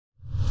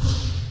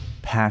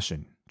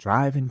passion,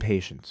 drive, and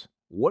patience.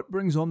 What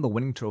brings home the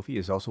winning trophy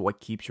is also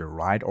what keeps your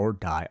ride or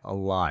die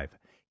alive.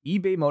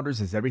 eBay Motors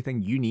has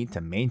everything you need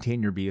to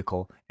maintain your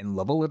vehicle and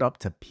level it up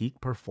to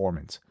peak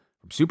performance.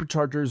 From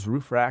superchargers,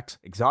 roof racks,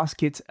 exhaust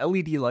kits,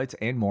 LED lights,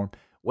 and more,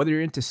 whether you're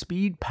into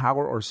speed,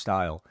 power, or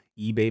style,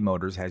 eBay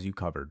Motors has you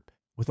covered.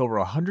 With over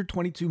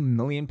 122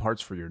 million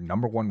parts for your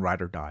number one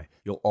ride or die,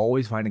 you'll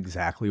always find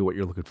exactly what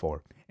you're looking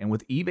for. And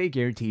with eBay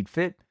Guaranteed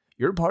Fit,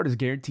 your part is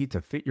guaranteed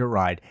to fit your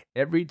ride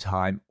every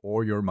time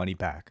or your money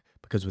back.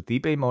 Because with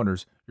eBay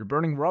Motors, you're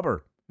burning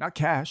rubber, not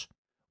cash.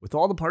 With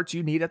all the parts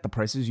you need at the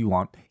prices you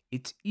want,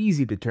 it's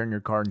easy to turn your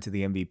car into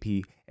the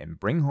MVP and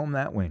bring home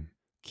that win.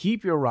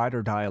 Keep your ride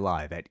or die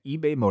alive at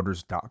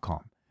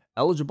ebaymotors.com.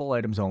 Eligible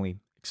items only.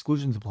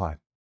 Exclusions apply.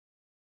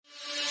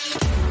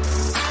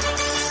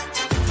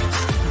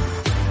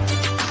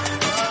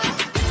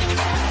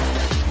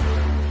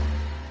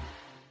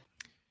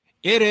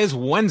 It is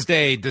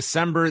Wednesday,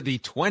 December the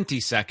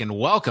 22nd.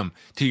 Welcome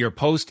to your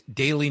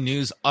post-daily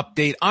news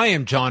update. I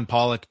am John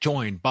Pollock,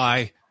 joined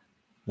by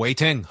Wei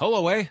Ting.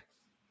 Hello, Wei.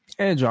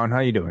 Hey, John. How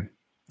you doing?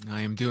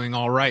 I am doing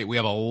all right. We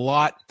have a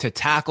lot to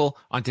tackle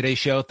on today's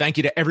show. Thank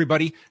you to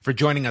everybody for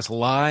joining us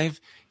live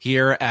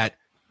here at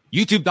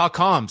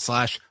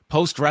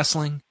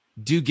youtube.com/postwrestling.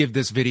 Do give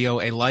this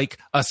video a like,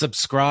 a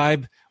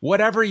subscribe,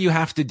 whatever you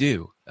have to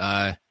do.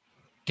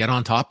 Get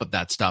on top of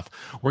that stuff.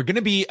 We're going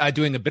to be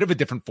doing a bit of a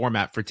different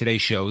format for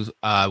today's shows.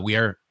 We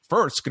are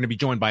first going to be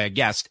joined by a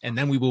guest, and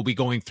then we will be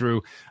going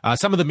through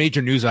some of the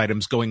major news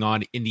items going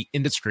on in the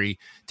industry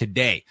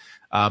today.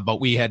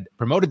 But we had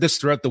promoted this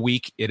throughout the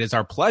week. It is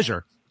our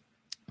pleasure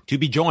to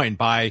be joined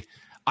by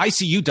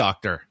ICU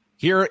doctor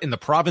here in the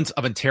province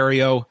of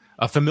Ontario,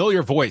 a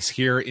familiar voice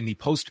here in the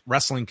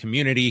post-wrestling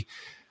community.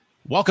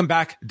 Welcome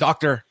back,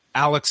 Dr.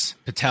 Alex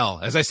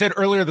Patel. As I said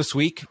earlier this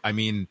week, I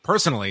mean,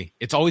 personally,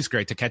 it's always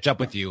great to catch up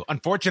with you.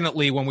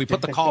 Unfortunately, when we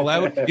put the call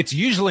out, it's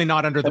usually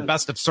not under the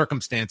best of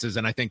circumstances,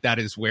 and I think that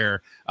is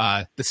where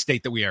the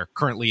state that we are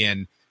currently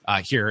in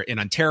here in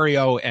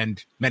Ontario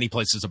and many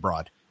places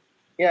abroad.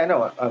 Yeah,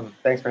 no,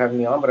 thanks for having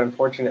me on, but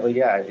unfortunately,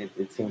 yeah,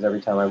 it seems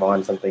every time I'm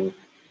on, something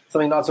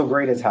not so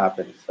great has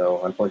happened,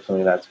 so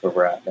unfortunately, that's where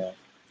we're at now.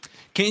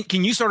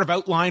 Can you sort of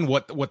outline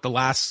what the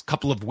last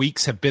couple of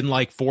weeks have been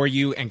like for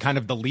you and kind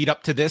of the lead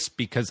up to this?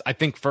 Because I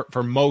think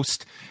for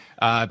most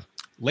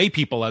lay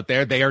people out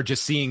there, they are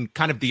just seeing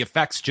kind of the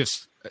effects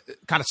just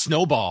kind of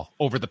snowball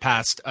over the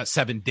past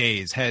 7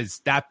 days.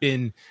 Has that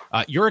been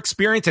your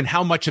experience, and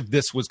how much of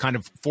this was kind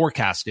of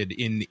forecasted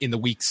in the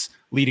weeks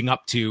leading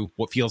up to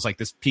what feels like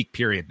this peak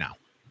period now?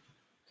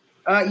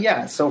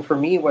 Yeah, so for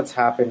me, what's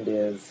happened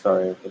is,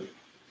 sorry,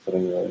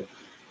 something really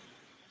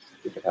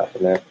stupid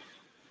happened there.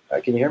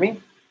 Can you hear me?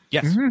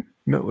 Yes. Mm-hmm.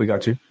 No, we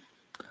got you.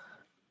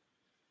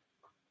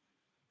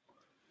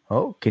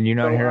 Oh, can you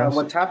not hear us?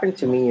 What's happened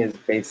to me is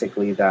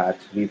basically that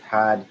we've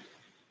had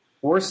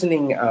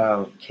worsening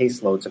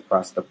caseloads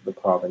across the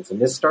province.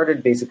 And this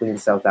started basically in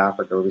South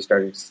Africa, where we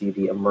started to see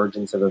the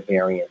emergence of a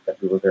variant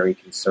that we were very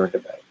concerned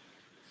about.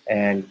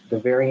 And the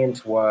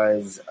variant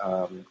was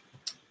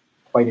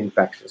quite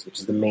infectious, which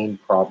is the main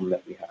problem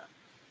that we have.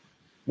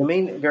 The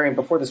main variant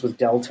before this was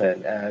Delta,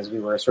 and as we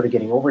were sort of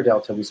getting over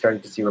Delta, we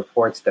started to see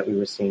reports that we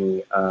were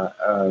seeing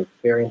a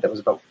variant that was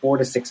about 4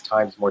 to 6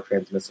 times more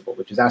transmissible,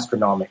 which is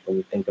astronomical when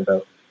we think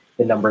about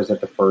the numbers that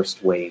the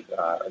first wave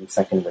and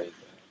second wave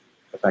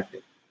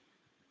affected.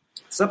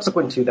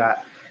 Subsequent to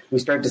that, we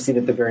started to see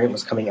that the variant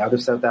was coming out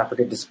of South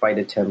Africa, despite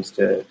attempts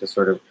to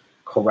sort of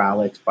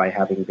corral it by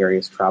having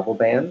various travel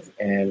bans,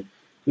 and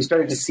we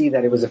started to see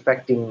that it was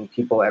affecting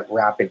people at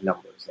rapid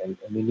numbers, and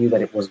we knew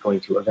that it was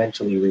going to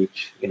eventually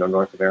reach,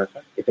 North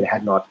America, if it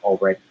had not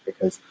already,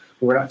 because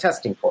we were not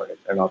testing for it,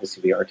 and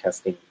obviously we are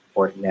testing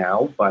for it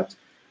now. But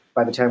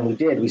by the time we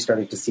did, we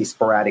started to see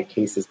sporadic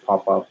cases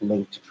pop up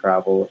linked to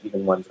travel,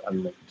 even ones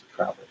unlinked to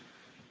travel.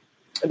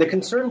 The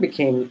concern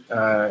became,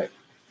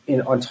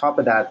 on top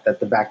of that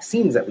the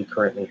vaccines that we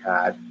currently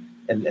had,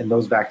 and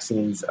those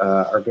vaccines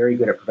are very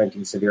good at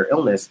preventing severe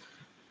illness,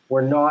 we're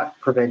not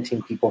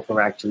preventing people from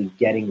actually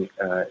getting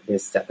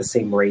this at the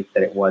same rate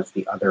that it was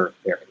the other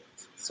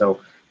variants. So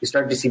we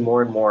started to see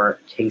more and more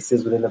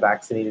cases within the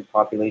vaccinated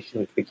population,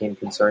 which became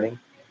concerning.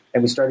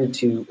 And we started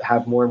to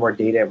have more and more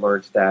data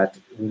emerge that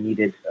we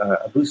needed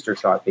a booster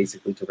shot,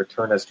 basically, to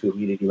return us to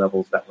immunity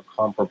levels that were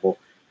comparable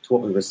to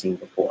what we were seeing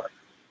before.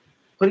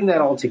 Putting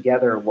that all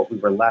together, what we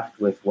were left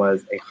with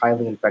was a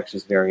highly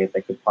infectious variant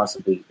that could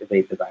possibly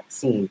evade the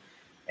vaccine,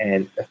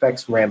 and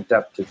effects ramped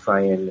up to try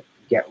and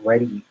get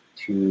ready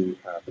to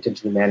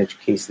potentially manage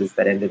cases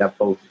that ended up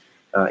both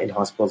in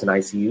hospitals and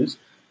ICUs,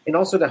 and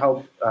also to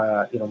help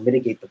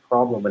mitigate the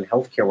problem when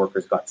healthcare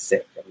workers got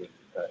sick. I mean,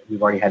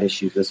 we've already had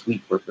issues this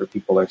week where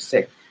people are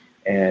sick,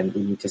 and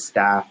we need to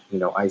staff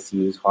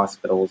ICUs,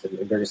 hospitals, and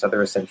various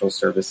other essential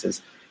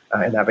services,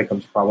 and that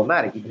becomes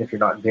problematic. Even if you're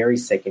not very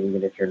sick, and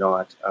even if you're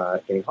not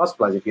getting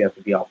hospitalized, if you have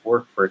to be off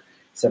work for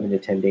 7 to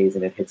 10 days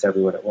and it hits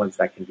everyone at once,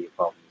 that can be a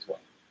problem as well.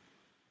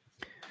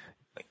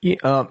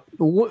 Yeah,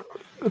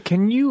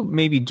 can you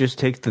maybe just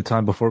take the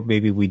time before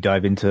maybe we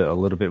dive into a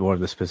little bit more of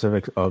the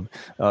specifics of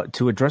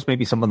to address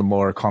maybe some of the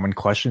more common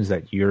questions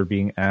that you're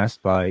being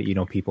asked by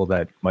people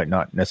that might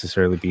not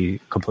necessarily be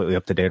completely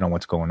up to date on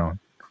what's going on?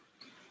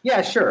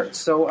 Yeah, sure.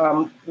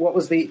 So, what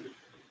was the?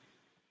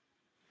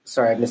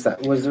 Sorry, I missed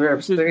that. Was there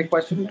a specific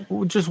question?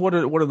 Just what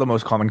are the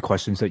most common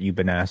questions that you've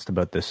been asked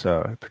about this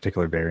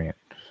particular variant?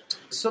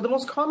 So the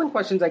most common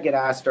questions I get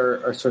asked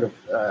are sort of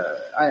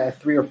I have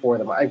 3 or 4 of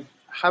them. I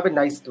have a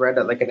nice thread,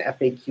 like an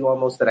FAQ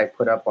almost, that I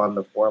put up on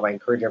the forum. I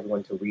encourage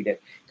everyone to read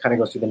it. Kind of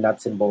goes through the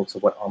nuts and bolts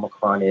of what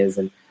Omicron is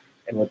and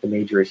what the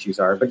major issues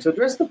are. But to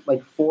address the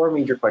 4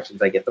 major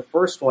questions I get, the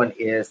first one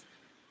is,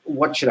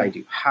 what should I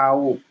do?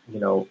 How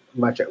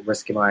much at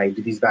risk am I?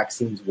 Do these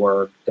vaccines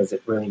work? Does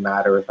it really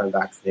matter if I'm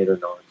vaccinated or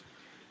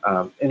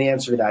not? And the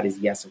answer to that is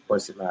yes, of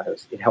course it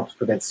matters. It helps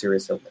prevent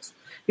serious illness.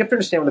 You have to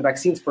understand, when the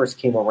vaccines first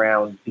came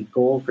around, the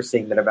goal for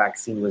saying that a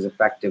vaccine was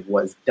effective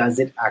was, does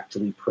it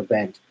actually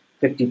prevent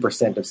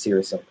 50% of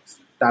serious illness?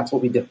 That's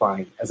what we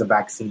define as a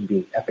vaccine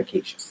being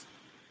efficacious.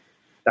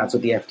 That's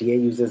what the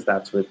FDA uses.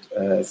 That's what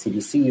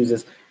CDC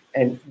uses.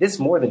 And this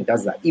more than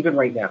does that. Even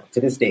right now,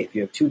 to this day, if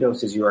you have 2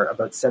 doses, you are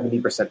about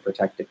 70%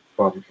 protected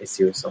from a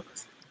serious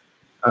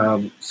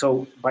illness.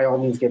 So by all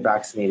means, get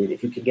vaccinated.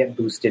 If you can get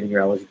boosted and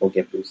you're eligible,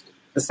 get boosted.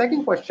 The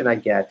second question I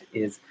get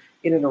is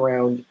in and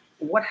around,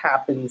 what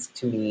happens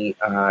to me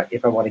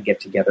if I want to get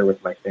together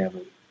with my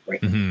family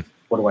right now?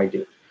 What do I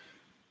do?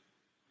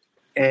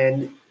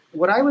 And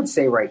what I would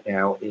say right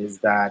now is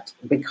that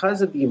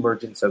because of the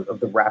emergence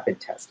of the rapid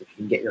test, if you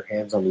can get your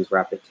hands on these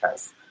rapid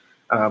tests,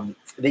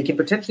 they can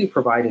potentially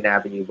provide an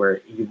avenue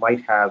where you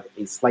might have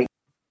a slight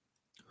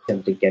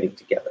attempt at getting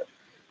together.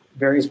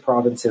 Various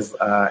provinces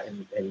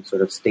and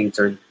sort of states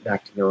are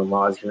enacting their own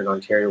laws. Here in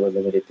Ontario, we're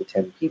limited to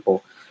 10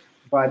 people.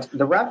 But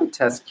the rapid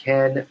test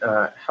can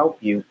help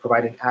you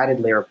provide an added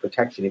layer of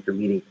protection if you're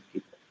meeting with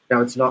people.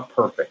 Now, it's not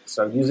perfect,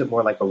 so use it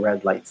more like a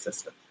red light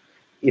system.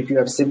 If you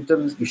have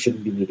symptoms, you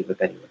shouldn't be meeting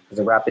with anyone, because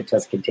a rapid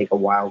test can take a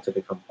while to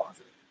become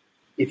positive.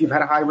 If you've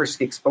had a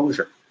high-risk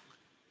exposure,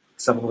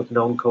 someone with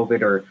known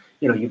COVID, or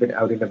you've been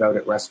out and about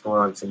at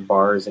restaurants and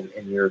bars and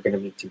you're going to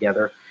meet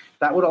together,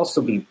 that would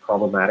also be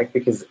problematic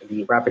because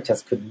the rapid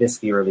test could miss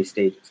the early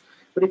stages.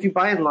 But if you,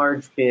 by and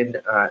large, been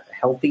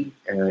healthy,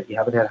 you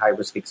haven't had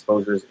high-risk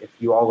exposures, if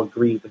you all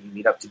agree when you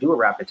meet up to do a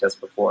rapid test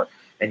before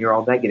and you're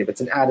all negative,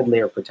 it's an added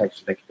layer of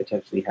protection that could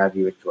potentially have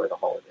you enjoy the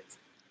holidays.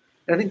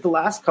 And I think the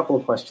last couple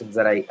of questions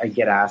that I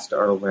get asked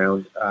are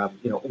around,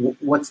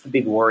 what's the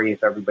big worry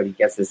if everybody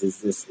gets this?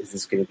 Is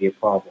this going to be a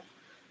problem?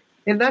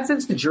 In that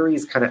sense, the jury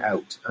is kind of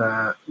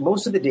out.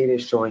 Most of the data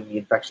is showing the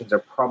infections are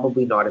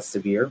probably not as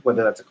severe,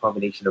 whether that's a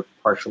combination of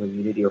partial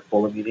immunity or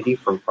full immunity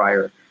from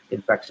prior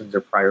infections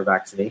or prior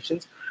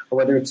vaccinations, or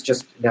whether it's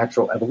just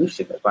natural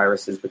evolution, that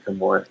viruses become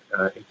more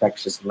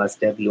infectious and less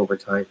deadly over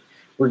time.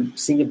 We're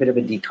seeing a bit of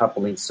a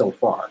decoupling so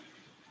far.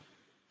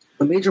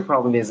 The major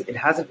problem is it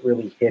hasn't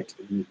really hit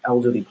the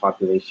elderly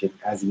population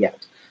as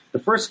yet. The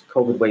first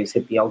COVID waves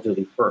hit the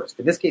elderly first.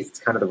 In this case, it's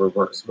kind of the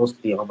reverse. Most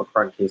of the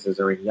Omicron cases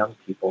are in young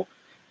people,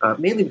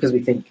 mainly because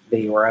we think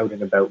they are out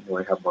and about more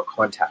and have more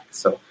contact.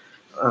 So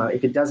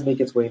if it does make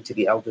its way into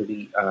the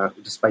elderly,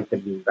 despite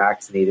them being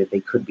vaccinated, they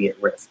could be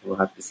at risk. We'll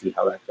have to see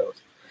how that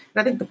goes.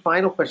 And I think the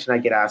final question I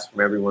get asked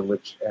from everyone,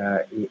 which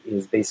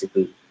is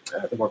basically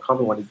the more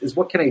common one, is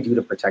what can I do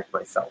to protect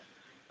myself?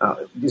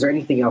 Is there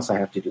anything else I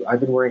have to do? I've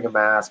been wearing a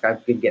mask.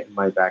 I've been getting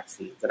my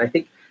vaccines. And I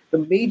think the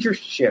major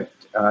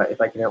shift, if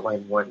I can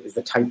outline one, is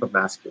the type of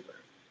mask you're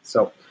wearing.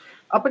 So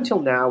up until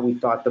now, we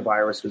thought the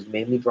virus was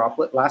mainly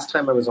droplet. Last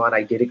time I was on,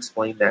 I did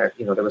explain that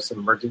there was some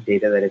emerging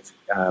data that it's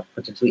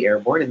potentially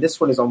airborne, and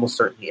this one is almost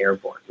certainly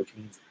airborne, which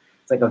means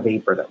it's like a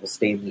vapor that will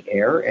stay in the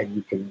air, and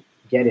you can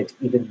get it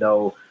even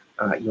though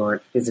you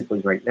aren't physically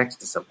right next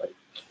to somebody.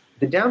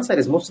 The downside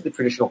is most of the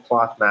traditional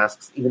cloth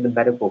masks, even the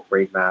medical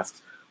grade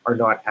masks, are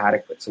not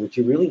adequate. So what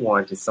you really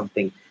want is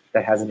something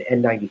that has an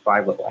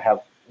N95 level. I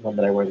have one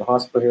that I wear in the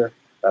hospital here.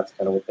 That's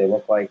kind of what they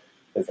look like.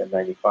 There's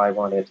N95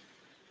 on it.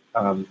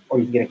 Or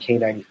you can get a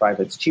K95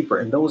 that's cheaper.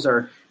 And those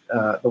are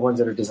the ones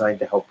that are designed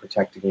to help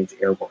protect against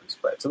airborne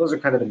spread. So those are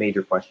kind of the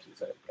major questions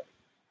that I'm getting.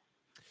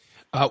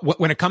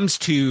 When it comes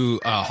to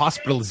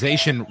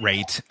hospitalization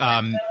rate,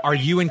 are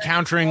you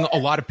encountering a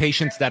lot of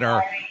patients that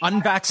are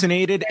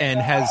unvaccinated? And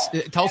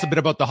tell us a bit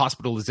about the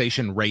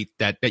hospitalization rate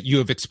that you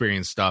have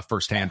experienced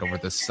firsthand over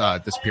this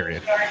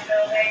period.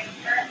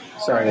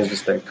 Sorry, there's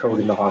just a code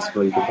in the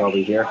hospital you can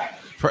probably hear.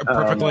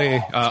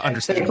 Perfectly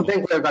understandable.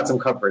 Thankfully, I've got some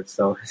coverage,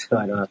 so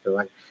I don't have to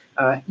run.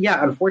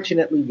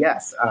 Unfortunately,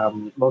 yes.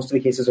 Most of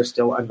the cases are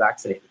still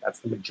unvaccinated.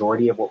 That's the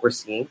majority of what we're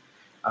seeing.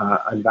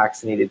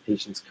 Unvaccinated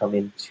patients come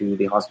into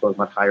the hospital at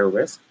much higher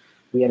risk.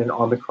 We had an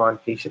Omicron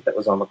patient that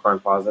was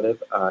Omicron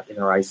positive in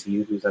our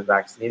ICU who's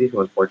unvaccinated,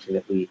 who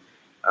unfortunately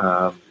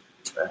had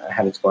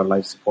to go on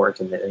life support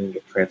and then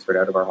get transferred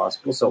out of our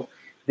hospital. So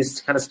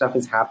this kind of stuff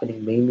is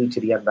happening mainly to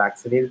the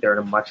unvaccinated. They're at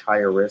a much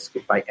higher risk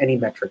by any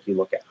metric you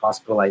look at: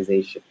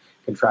 hospitalization,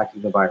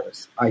 contracting the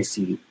virus,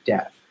 ICU,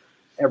 death.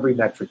 every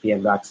metric, the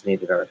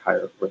unvaccinated are at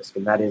higher risk.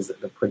 And that is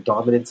the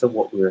predominance of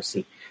what we are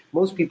seeing.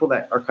 Most people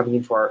that are coming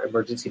into our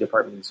emergency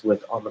departments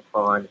with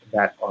Omicron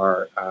that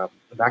are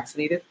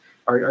vaccinated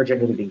are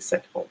generally being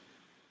sent home.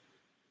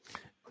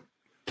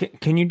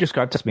 Can you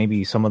describe to us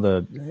maybe some of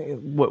the,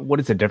 what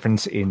is the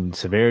difference in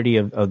severity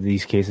of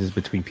these cases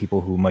between people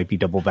who might be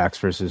double vaxxed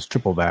versus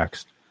triple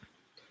vaxxed?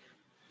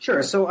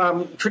 Sure.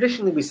 So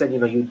traditionally we said, you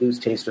lose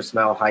taste or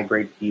smell,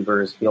 high-grade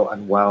fevers, feel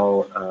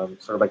unwell,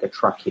 sort of like a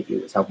truck hit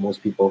you is how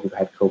most people who've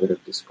had COVID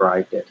have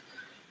described it.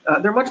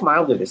 They're much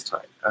milder this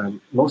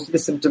time. Most of the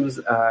symptoms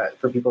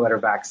for people that are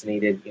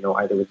vaccinated,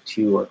 either with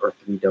 2 or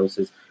 3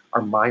 doses,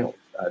 are mild.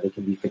 They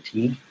can be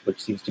fatigue,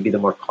 which seems to be the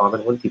more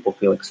common one. People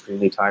feel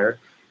extremely tired.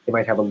 They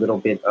might have a little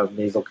bit of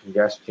nasal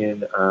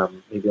congestion,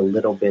 maybe a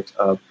little bit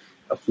of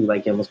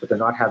flu-like illness, but they're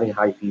not having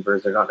high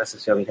fevers. They're not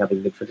necessarily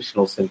having the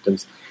traditional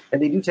symptoms,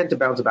 and they do tend to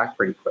bounce back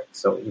pretty quick.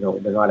 So,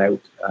 they're not out,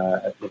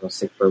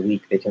 sick for a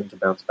week. They tend to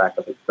bounce back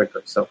a bit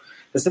quicker. So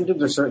the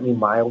symptoms are certainly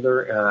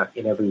milder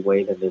in every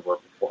way than they were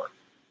before.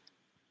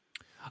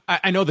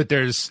 I know that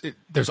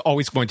there's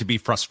always going to be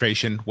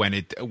frustration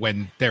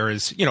when there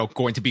is,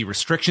 going to be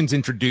restrictions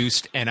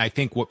introduced. And I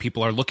think what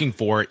people are looking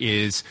for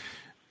is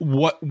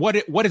what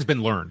has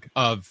been learned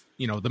of,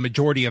 the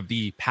majority of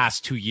the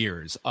past 2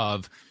 years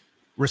of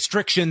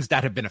restrictions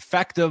that have been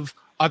effective,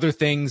 other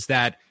things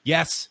that,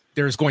 yes,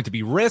 there's going to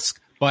be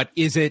risk, but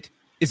is it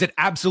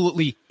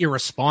absolutely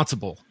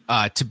irresponsible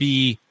to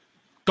be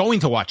going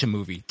to watch a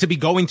movie, to be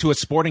going to a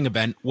sporting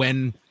event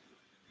when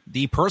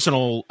the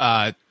personal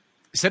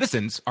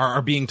citizens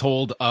are being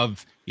told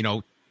of,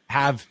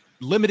 have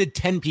limited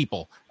 10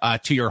 people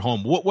to your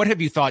home? What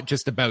have you thought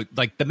just about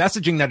like the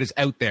messaging that is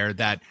out there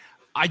that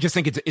I just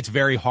think it's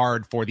very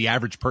hard for the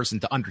average person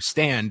to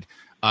understand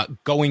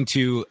going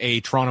to a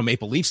Toronto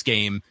Maple Leafs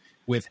game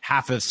with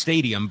half a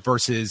stadium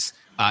versus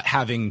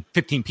having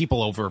 15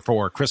 people over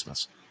for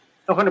Christmas?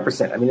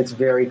 100%. I mean, it's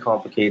very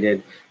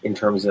complicated in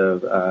terms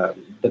of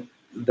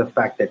the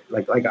fact that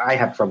like I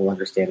have trouble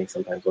understanding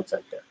sometimes what's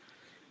out there.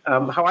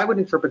 How I would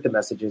interpret the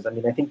messages, I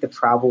mean, I think the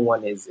travel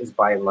one is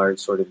by and large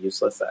sort of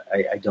useless.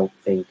 I don't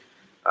think,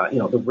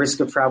 the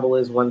risk of travel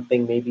is one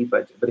thing maybe,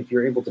 but if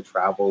you're able to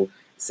travel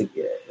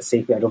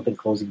safely, I don't think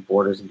closing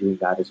borders and doing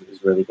that is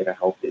really going to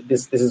help.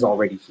 This is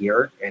already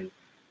here, and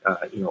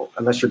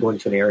unless you're going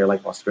to an area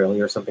like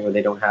Australia or something where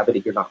they don't have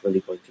it, you're not really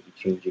going to be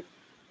changing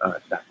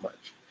that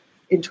much.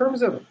 In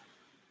terms of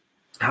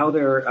how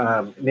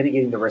they're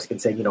mitigating the risk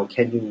and saying,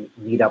 can you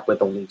meet up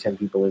with only 10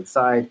 people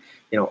inside?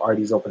 Are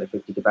these open at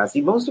 50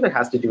 capacity? Most of it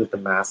has to do with the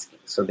masking.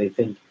 So they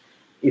think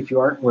if you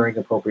aren't wearing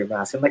appropriate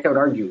masks, and like I would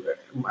argue,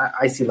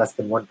 I see less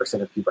than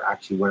 1% of people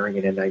actually wearing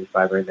an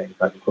N95 or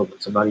N95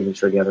 equivalent. So I'm not even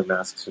sure the other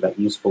masks are that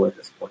useful at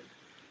this point.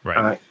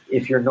 Right.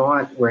 If you're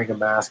not wearing a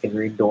mask and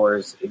you're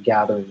indoors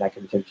gathering, that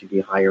can potentially be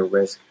a higher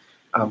risk.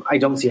 I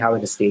don't see how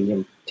in a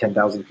stadium,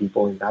 10,000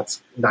 people, and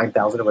that's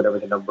 9,000 or whatever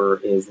the number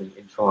is in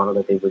Toronto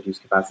that they've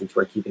reduced capacity to,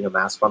 are keeping a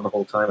mask on the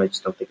whole time. I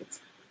just don't think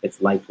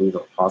it's likely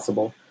or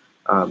possible.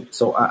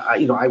 So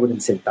I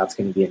wouldn't say that's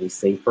going to be any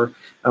safer.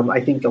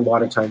 I think a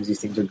lot of times these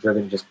things are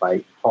driven just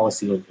by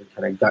policy and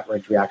kind of gut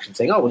wrench reaction,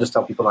 saying, we'll just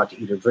tell people not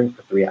to eat or drink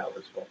for 3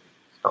 hours. Well,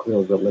 it's not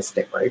really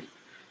realistic, right?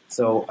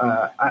 So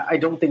I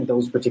don't think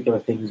those particular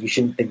things, you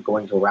shouldn't think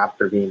going to a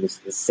Raptor game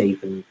is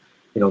safe, and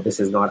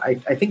this is not.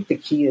 I think the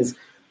key is,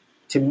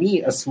 to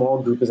me, a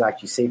small group is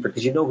actually safer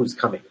because you know who's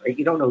coming, right?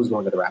 You don't know who's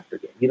going to the Raptor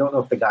game. You don't know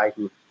if the guy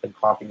who's been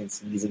coughing and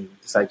sneezing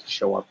decides to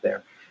show up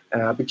there.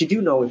 But you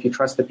do know, if you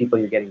trust the people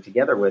you're getting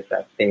together with,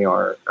 that they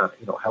are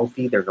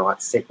healthy, they're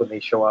not sick when they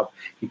show up.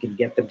 You can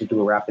get them to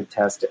do a rapid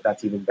test.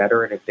 That's even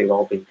better. And if they've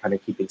all been kind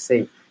of keeping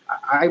safe,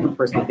 I would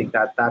personally think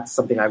that that's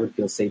something I would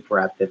feel safer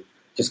at than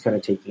just kind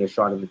of taking a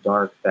shot in the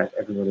dark that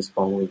everyone is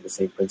following the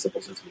same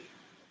principles as me.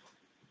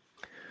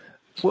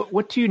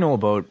 What do you know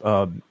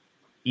about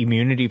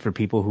immunity for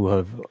people who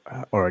have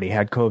already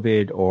had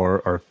COVID,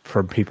 or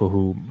for people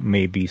who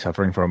may be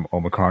suffering from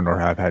Omicron or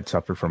have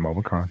suffered from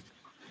Omicron?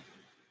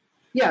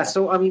 Yeah,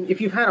 so I mean, if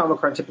you've had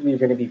Omicron, typically you're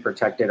going to be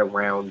protected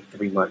around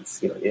 3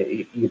 months.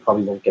 You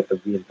probably won't get the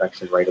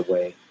reinfection right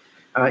away.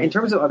 In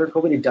terms of other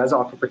COVID, it does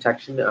offer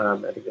protection.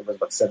 I think it was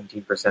about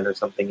 17% or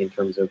something in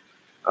terms of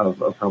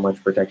how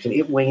much protection.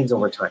 It wanes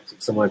over time, so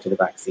it's similar to the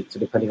vaccine. So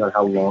depending on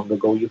how long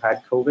ago you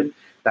had COVID,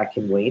 that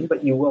can wane,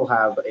 but you will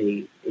have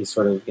a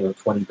sort of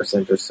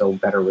 20% or so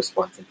better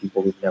response in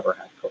people who've never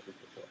had COVID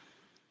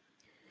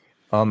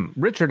before.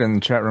 Richard in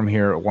the chat room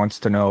here wants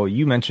to know,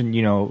 you mentioned,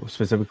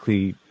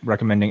 specifically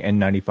recommending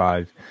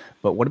N95,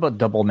 but what about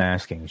double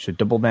masking? Should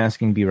double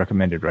masking be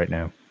recommended right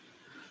now?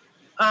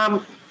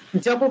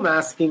 Double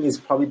masking is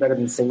probably better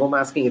than single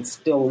masking. It's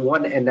still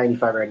one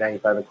N95 or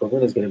N95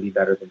 equivalent is going to be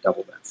better than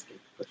double masking,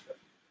 for sure.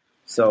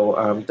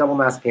 So double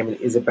masking,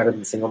 is it better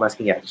than single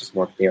masking? Yeah, it's just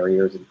more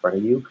barriers in front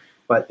of you.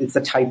 But it's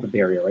the type of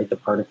barrier, right? The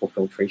particle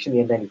filtration.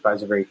 The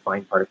N95s are very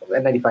fine particles.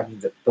 N95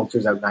 means it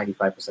filters out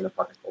 95% of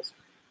particles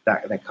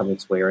that come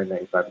its way, or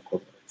N95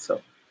 equivalent. So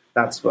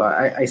that's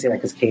why I say that,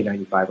 because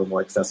K95 are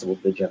more accessible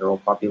to the general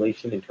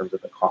population in terms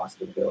of the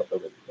cost and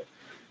availability.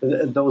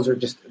 those are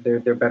just they're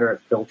better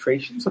at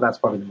filtration. So that's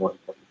probably the more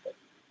important thing.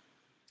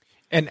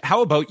 And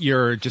how about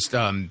your just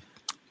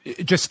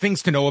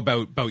things to know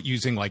about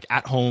using like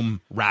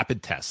at-home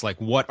rapid tests? Like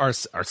what are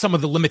some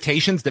of the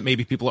limitations that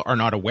maybe people are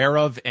not aware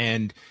of?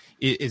 And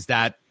is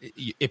that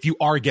if you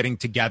are getting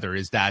together,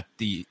 is that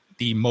the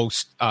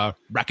most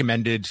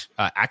recommended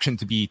action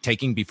to be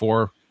taking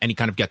before any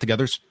kind of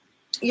get-togethers?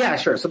 Yeah,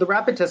 sure. So the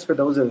rapid tests for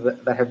those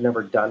that have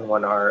never done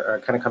one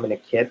are kind of come in a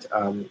kit.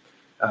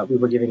 We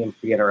were giving them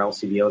free at our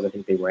LCBOs. I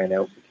think they ran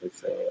out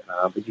because,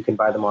 but you can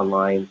buy them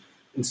online.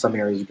 In some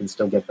areas, you can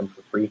still get them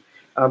for free.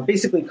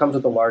 Basically, it comes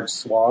with a large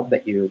swab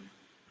that you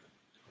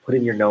put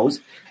in your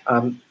nose.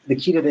 The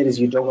key to that is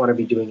you don't want to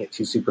be doing it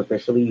too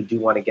superficially. You do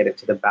want to get it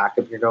to the back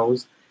of your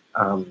nose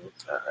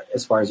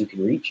as far as you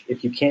can reach.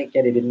 If you can't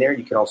get it in there,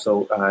 you can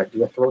also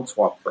do a throat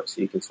swab first.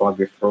 So you can swab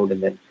your throat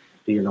and then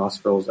do your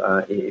nostrils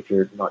if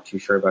you're not too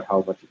sure about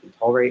how much you can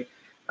tolerate.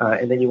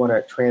 And then you want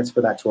to transfer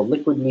that to a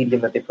liquid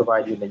medium that they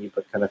provide you, and then you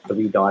put kind of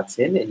 3 dots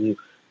in, and you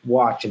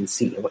watch and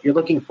see. And what you're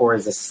looking for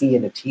is a C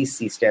and a T.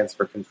 C stands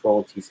for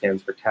control, T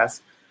stands for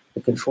test.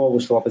 The control will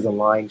show up as a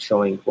line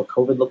showing what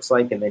COVID looks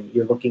like, and then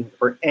you're looking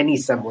for any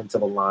semblance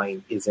of a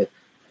line. Is it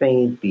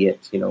faint, be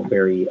it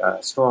very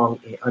strong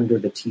under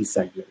the T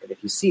segment? And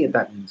if you see it,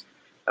 that means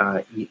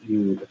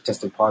you have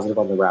tested positive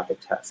on the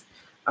rapid test.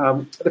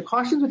 The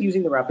cautions with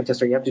using the rapid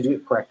test are you have to do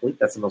it correctly.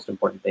 That's the most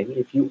important thing.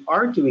 If you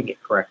are doing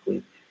it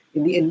correctly,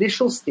 in the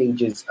initial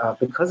stages,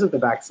 because of the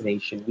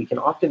vaccination, we can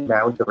often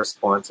mount a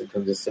response in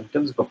terms of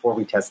symptoms before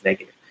we test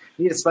negative.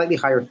 You need a slightly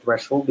higher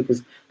threshold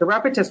because the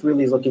rapid test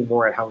really is looking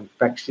more at how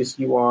infectious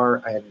you are,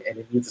 and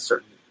it needs a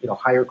certain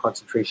higher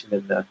concentration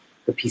than the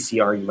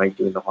PCR you might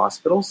do in the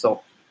hospital.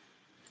 So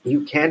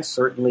you can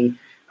certainly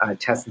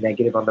test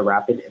negative on the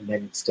rapid and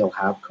then still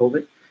have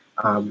COVID.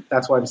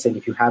 That's why I'm saying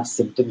if you have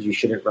symptoms, you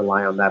shouldn't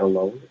rely on that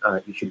alone.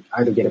 You should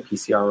either get a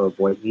PCR or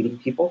avoid meeting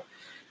people.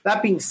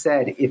 That being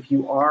said, if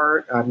you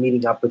are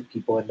meeting up with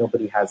people and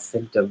nobody has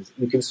symptoms,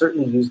 you can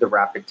certainly use the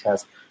rapid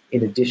test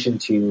in addition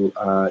to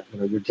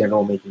your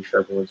general making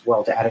sure everyone's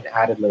well to add an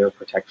added layer of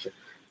protection.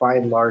 By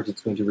and large,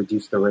 it's going to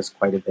reduce the risk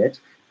quite a bit.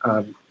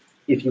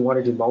 If you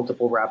want to do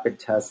multiple rapid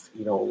tests,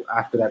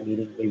 after that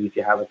meeting, maybe if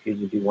you have a few,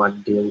 you do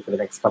one daily for the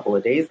next couple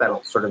of days.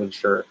 That'll sort of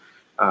ensure,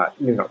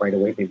 not right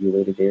away, maybe you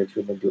wait a day or two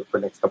and then do it for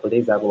the next couple of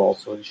days. That will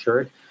also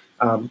ensure it.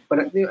 But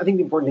I think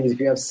the important thing is if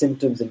you have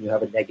symptoms and you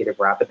have a negative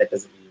rapid, that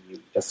doesn't mean you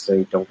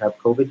necessarily don't have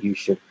COVID. You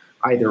should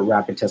either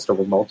rapid test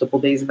over multiple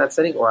days in that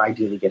setting or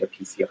ideally get a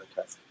PCR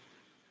test.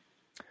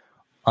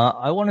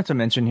 I wanted to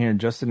mention here,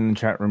 Justin in the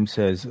chat room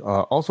says,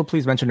 also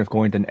please mention if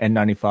going to an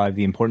N95,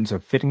 the importance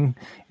of fitting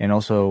and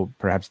also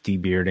perhaps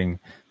debearding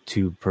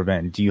to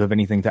prevent. Do you have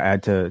anything to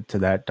add to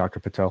that, Dr.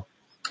 Patel?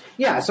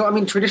 Yeah, so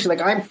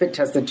traditionally, I'm fit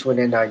tested to an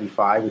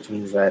N95, which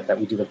means that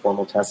we do the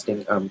formal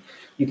testing.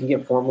 You can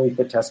get formally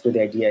fit tested.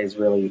 The idea is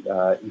really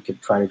you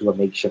could try to do a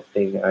makeshift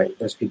thing.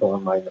 There's people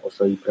online that will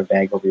show you put a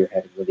bag over your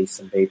head and release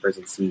some vapors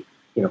and see,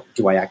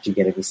 do I actually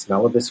get any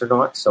smell of this or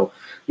not? So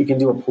you can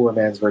do a poor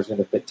man's version of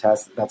the fit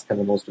test. That's kind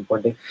of the most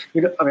important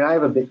thing. I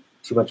have a bit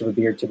too much of a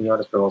beard, to be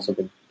honest, but I've also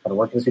been kind of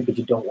working this week, but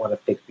you don't want a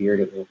thick beard.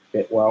 It won't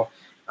fit well.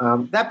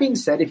 That being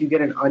said, if you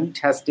get an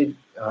untested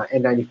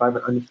N95,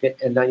 an unfit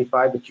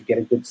N95, but you get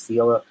a good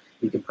seal,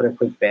 you can put a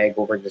quick bag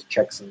over and just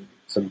check some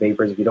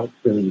vapors. If you don't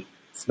really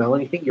smell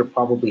anything, you're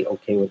probably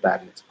okay with that,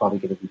 and it's probably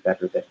going to be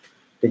better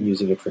than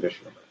using a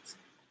traditional mask.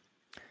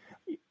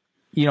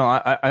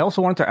 I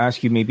also wanted to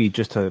ask you maybe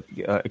just to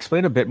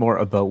explain a bit more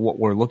about what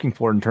we're looking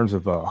for in terms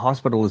of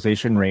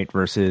hospitalization rate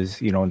versus,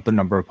 the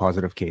number of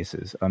positive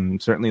cases.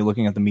 Certainly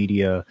looking at the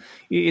media,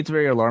 it's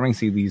very alarming to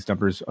see these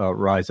numbers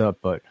rise up.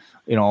 But,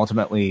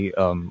 ultimately,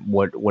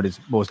 what is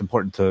most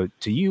important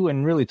to you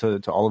and really to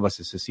all of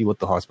us is to see what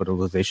the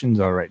hospitalizations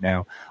are right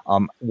now.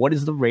 What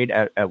is the rate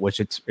at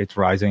which it's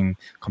rising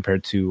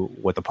compared to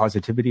what the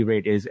positivity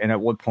rate is? And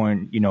at what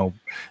point,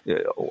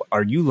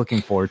 are you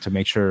looking for to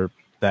make sure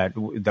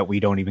that we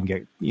don't even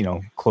get,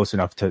 close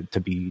enough to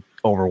be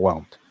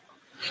overwhelmed?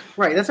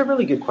 Right. That's a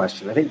really good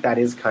question. I think that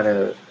is kind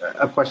of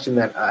a question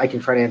that I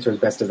can try to answer as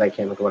best as I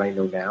can with what I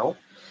know now.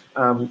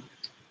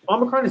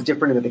 Omicron is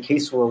different in that the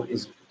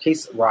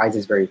case rise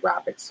is very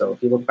rapid. So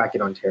if you look back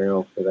in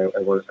Ontario, because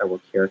I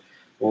work here,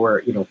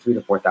 we're 3,000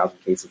 to 4,000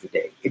 cases a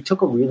day. It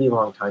took a really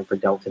long time for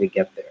Delta to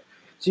get there.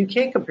 So you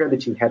can't compare the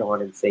two head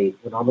on and say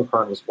when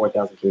Omicron was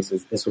 4,000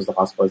 cases, this was the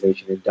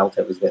hospitalization, and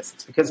Delta was this.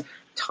 It's because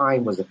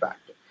time was a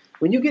factor.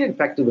 When you get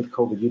infected with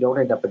COVID, you don't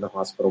end up in the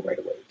hospital right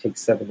away. It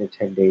takes 7 to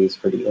 10 days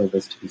for the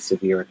illness to be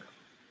severe enough.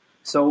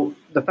 So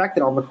the fact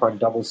that Omicron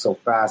doubles so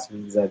fast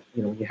means that,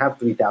 when you have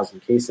 3,000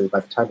 cases, by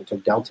the time it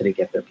took Delta to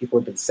get there, people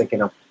have been sick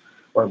enough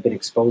or have been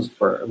exposed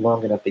for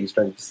long enough that you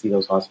started to see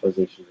those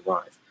hospitalizations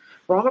rise.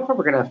 For Omicron,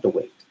 we're going to have to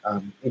wait.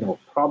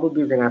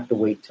 Probably we're going to have to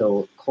wait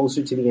till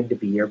closer to the end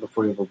of the year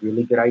before we have a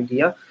really good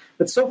idea.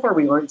 But so far,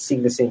 we aren't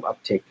seeing the same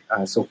uptick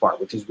so far,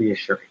 which is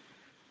reassuring.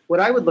 What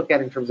I would look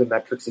at in terms of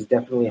metrics is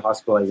definitely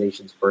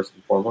hospitalizations first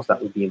and foremost.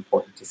 That would be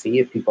important to see.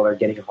 If people are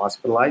getting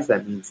hospitalized,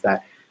 that means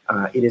that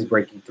it is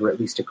breaking through at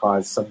least to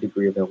cause some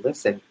degree of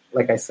illness. And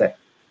like I said,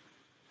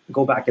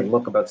 go back and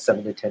look about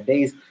 7 to 10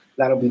 days,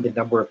 that'll be the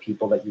number of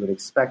people that you would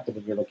expect. And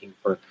then you're looking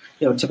for,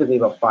 typically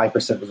about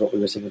 5% was what we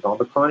were seeing with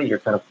Omicron, and you're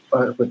kind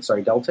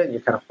of, Delta, and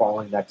you're kind of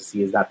following that to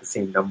see, is that the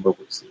same number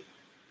we're seeing?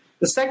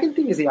 The second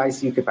thing is the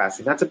ICU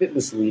capacity. That's a bit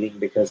misleading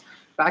because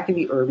back in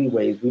the early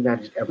waves, we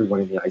managed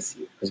everyone in the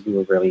ICU because we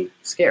were really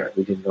scared.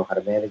 We didn't know how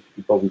to manage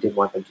people. We didn't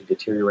want them to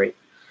deteriorate.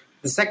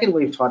 The second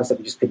wave taught us that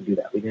we just couldn't do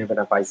that. We didn't have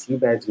enough ICU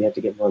beds. We had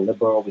to get more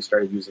liberal. We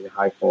started using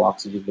high flow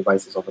oxygen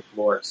devices on the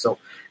floor. So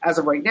as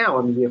of right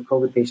now, we have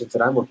COVID patients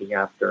that I'm looking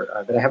after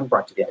that I haven't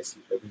brought to the ICU,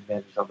 that we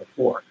managed on the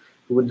floor,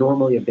 who would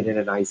normally have been in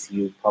an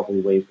ICU,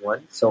 probably wave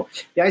 1. So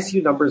the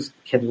ICU numbers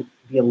can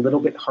be a little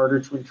bit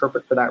harder to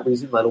interpret for that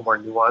reason, a little more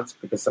nuanced,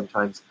 because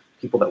sometimes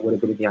people that would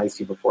have been in the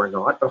ICU before are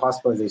not. But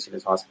hospitalization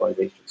is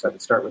hospitalization. So I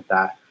would start with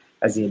that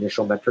as the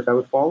initial metric I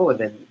would follow, and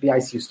then the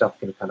ICU stuff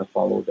can kind of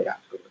follow a bit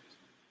afterwards.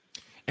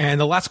 And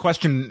the last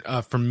question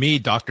from me,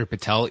 Dr.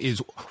 Patel, is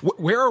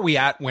where are we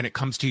at when it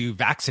comes to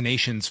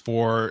vaccinations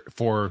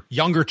for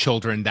younger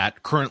children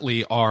that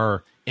currently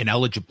are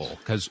ineligible?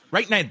 Because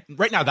right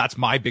now, that's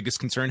my biggest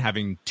concern,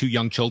 having 2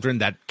 young children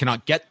that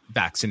cannot get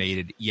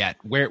vaccinated yet.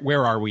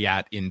 Where are we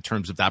at in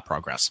terms of that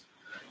progress?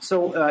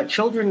 So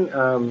children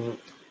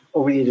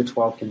over the age of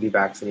 12 can be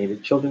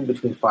vaccinated. Children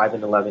between 5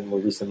 and 11 were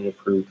recently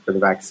approved for the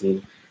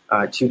vaccine,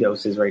 2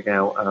 doses right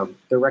now.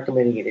 They're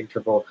recommending an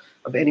interval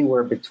of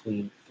anywhere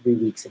between 3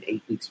 weeks and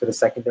 8 weeks for the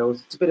second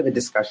dose. It's a bit of a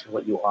discussion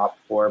what you opt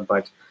for,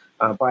 but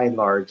by and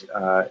large,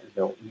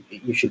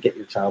 you should get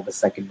your child the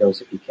second dose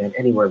if you can,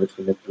 anywhere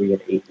between the 3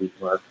 and 8 week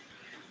mark.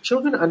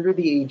 Children under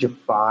the age of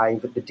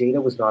 5, the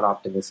data was not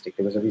optimistic.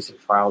 There was a recent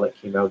trial that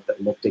came out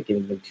that looked at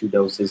giving them 2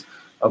 doses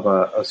of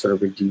a sort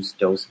of reduced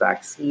dose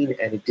vaccine,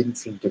 and it didn't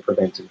seem to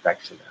prevent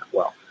infection that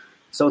well.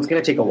 So it's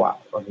going to take a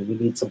while. We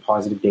need some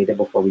positive data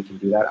before we can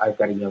do that. I've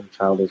got a young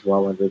child as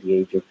well under the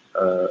age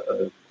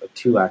of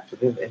 2,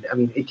 actually,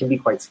 and it can be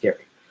quite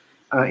scary.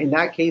 In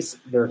that case,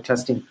 they're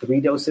testing 3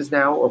 doses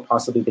now, or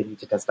possibly they need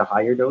to test a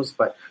higher dose,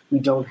 but we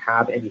don't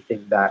have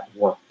anything that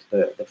worked.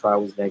 The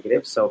trial was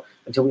negative. So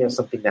until we have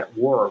something that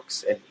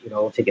works, and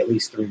it'll take at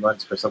least 3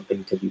 months for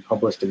something to be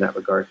published in that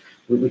regard,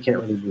 we can't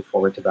really move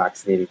forward to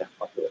vaccinating that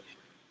population.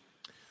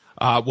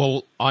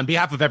 Well, on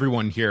behalf of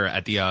everyone here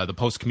at the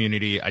Post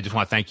community, I just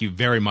want to thank you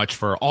very much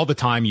for all the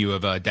time you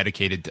have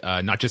dedicated,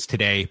 not just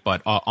today,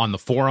 but on the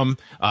forum.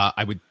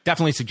 I would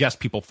definitely suggest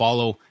people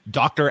follow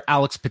Dr.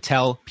 Alex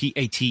Patel,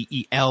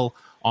 Patel,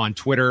 on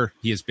Twitter.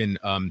 He has been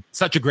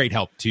such a great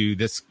help to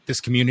this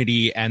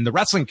community and the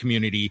wrestling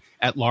community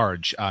at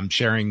large,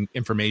 sharing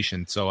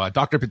information. So,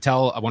 Dr.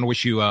 Patel, I want to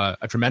wish you a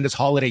tremendous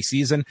holiday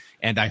season,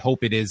 and I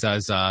hope it is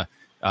as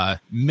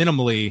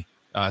minimally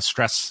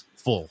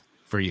stressful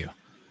for you.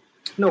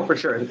 No, for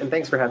sure. And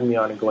thanks for having me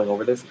on and going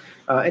over this.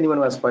 Anyone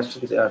who has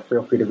questions,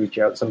 feel free to reach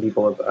out. Some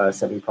people have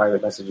sent me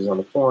private messages on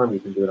the forum. You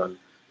can do it on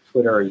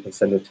Twitter, or you can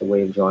send it to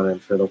Wayne and John. I'm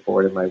sure they'll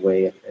forward it my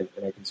way, and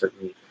I can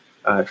certainly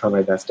try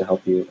my best to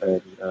help you.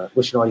 And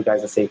wishing all you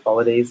guys a safe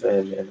holidays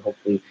and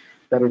hopefully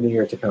better New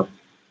Year to come.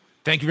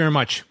 Thank you very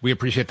much. We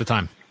appreciate the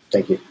time.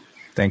 Thank you.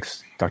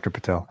 Thanks, Dr.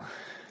 Patel.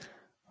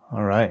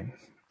 All right.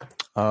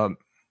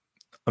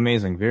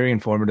 Amazing, very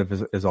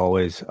informative as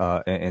always,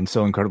 and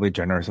so incredibly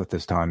generous at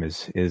this time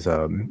is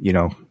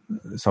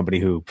somebody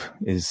who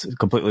is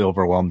completely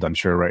overwhelmed, I'm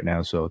sure, right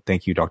now. So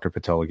thank you, Dr.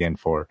 Patel, again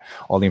for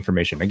all the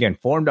information. Again,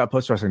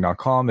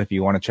 forum.postwrestling.com. If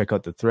you want to check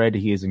out the thread,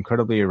 he is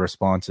incredibly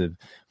responsive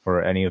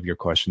for any of your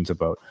questions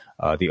about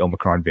the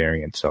Omicron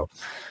variant. So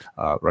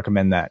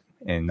recommend that,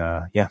 and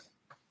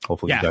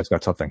hopefully you guys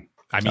got something.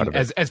 I mean,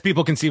 as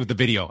people can see with the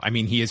video, I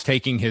mean, he is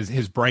taking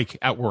his break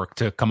at work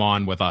to come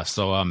on with us.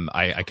 So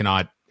I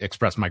cannot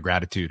express my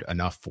gratitude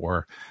enough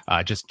for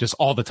just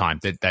all the time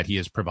that he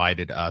has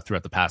provided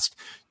throughout the past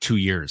 2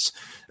 years.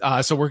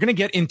 So we're going to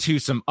get into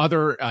some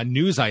other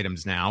news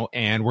items now,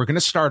 and we're going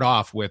to start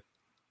off with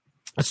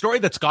a story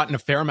that's gotten a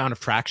fair amount of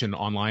traction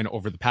online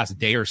over the past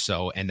day or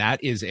so, and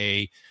that is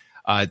a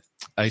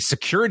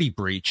security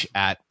breach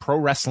at Pro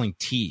Wrestling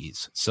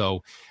Tees.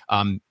 So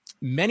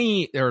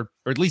many, or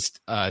at least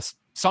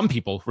some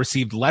people,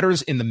 received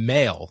letters in the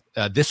mail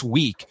this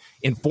week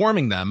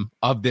informing them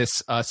of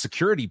this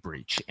security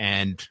breach.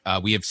 And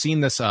we have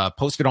seen this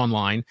posted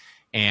online.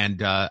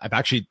 And I've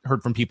actually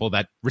heard from people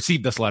that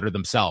received this letter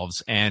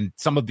themselves. And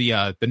some of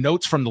the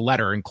notes from the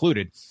letter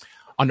included: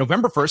 on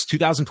November 1st,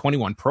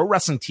 2021, Pro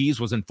Wrestling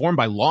Tees was informed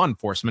by law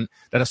enforcement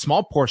that a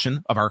small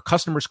portion of our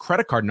customers'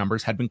 credit card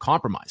numbers had been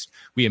compromised.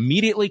 We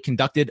immediately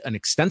conducted an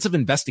extensive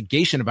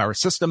investigation of our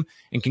system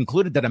and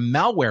concluded that a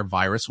malware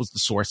virus was the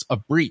source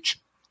of breach.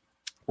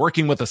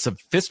 Working with a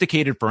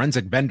sophisticated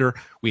forensic vendor,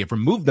 we have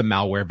removed the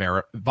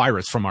malware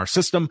virus from our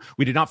system.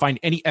 We did not find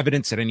any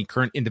evidence that any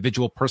current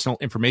individual personal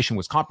information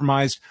was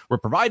compromised. We're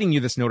providing you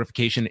this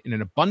notification in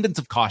an abundance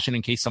of caution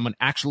in case someone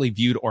actually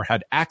viewed or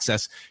had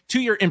access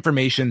to your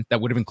information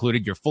that would have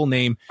included your full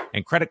name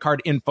and credit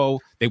card info.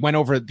 They went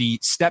over the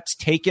steps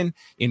taken,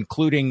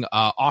 including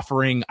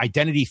offering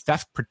identity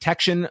theft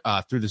protection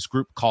through this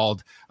group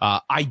called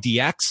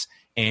IDX.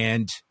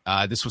 And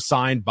this was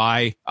signed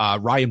by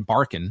Ryan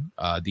Barkin,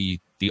 the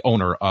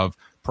owner of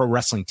Pro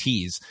Wrestling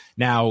Tees.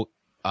 Now,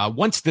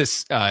 once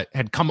this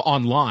had come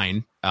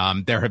online,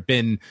 there have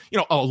been,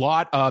 a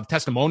lot of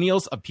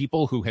testimonials of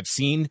people who have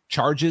seen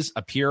charges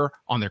appear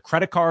on their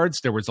credit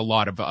cards. There was a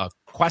lot of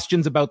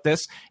questions about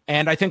this,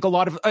 and I think a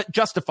lot of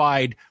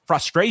justified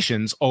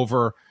frustrations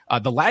over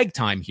the lag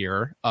time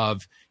here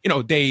of,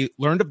 they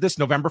learned of this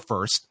November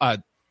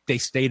 1st. They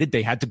stated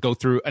they had to go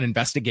through an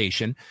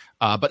investigation,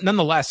 but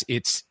nonetheless,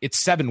 it's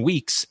 7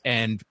 weeks,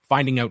 and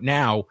finding out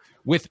now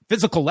with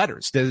physical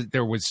letters,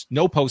 there was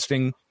no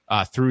posting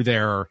through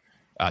their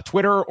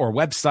Twitter or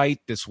website.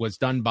 This was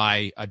done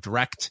by a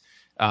direct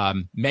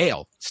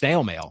mail,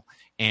 snail mail.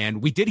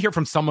 And we did hear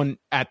from someone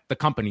at the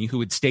company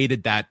who had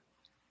stated that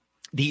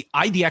the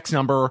IDX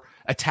number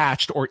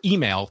attached or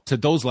email to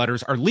those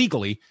letters are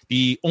legally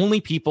the only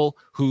people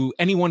who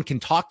anyone can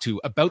talk to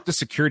about the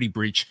security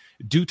breach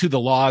due to the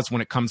laws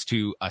when it comes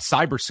to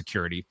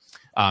cybersecurity.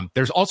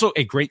 There's also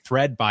a great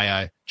thread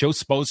by Joe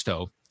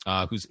Sposto,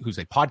 who's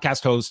a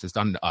podcast host, has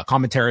done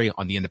commentary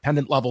on the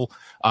independent level,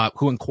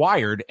 who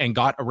inquired and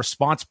got a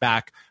response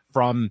back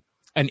from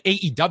an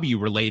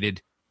AEW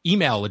related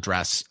email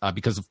address,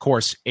 because of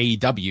course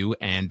AEW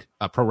and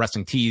Pro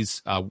Wrestling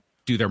Tees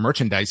do their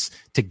merchandise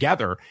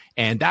together,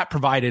 and that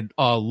provided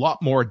a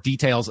lot more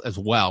details as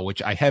well, which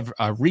I have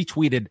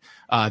retweeted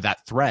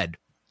that thread.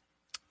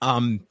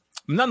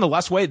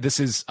 Nonetheless, this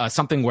is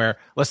something where,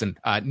 listen,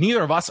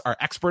 neither of us are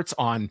experts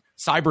on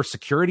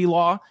cybersecurity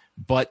law,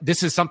 but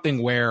this is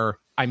something where,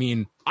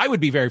 I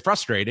would be very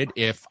frustrated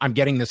if I'm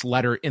getting this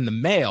letter in the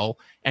mail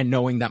and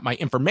knowing that my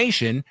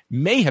information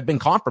may have been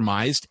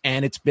compromised,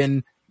 and it's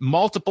been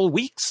multiple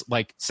weeks,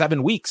 like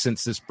 7 weeks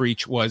since this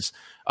breach was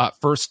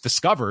first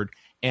discovered.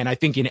 And I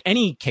think in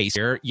any case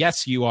here,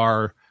 yes, you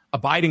are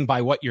abiding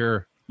by what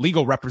your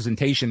legal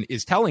representation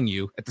is telling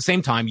you. At the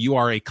same time, you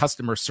are a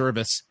customer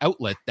service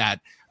outlet that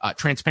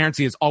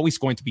transparency is always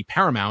going to be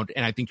paramount.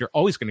 And I think you're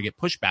always going to get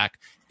pushback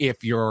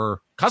if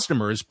your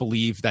customers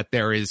believe that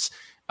there is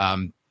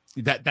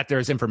that there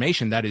is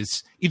information that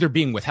is either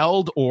being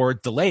withheld or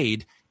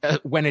delayed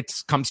when it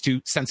comes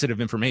to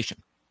sensitive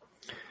information.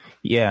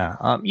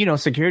 Yeah.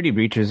 Security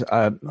breaches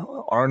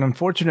are an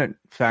unfortunate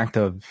fact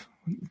of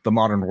the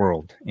modern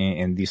world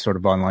and these sort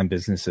of online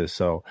businesses.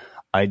 So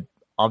I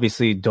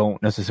obviously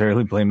don't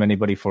necessarily blame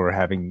anybody for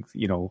having,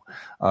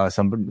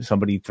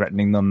 somebody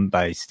threatening them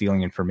by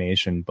stealing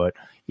information. But,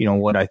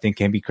 what I think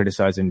can be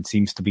criticized and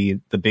seems to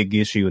be the big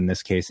issue in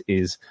this case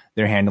is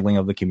their handling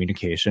of the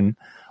communication.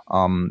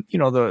 I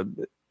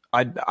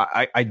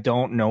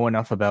don't know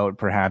enough about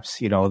perhaps,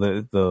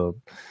 the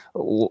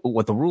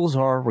what the rules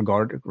are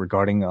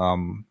regarding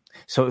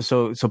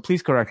So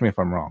please correct me if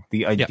I'm wrong.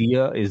 The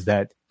idea is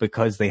that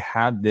because they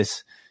have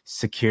this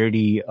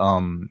security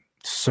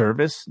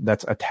service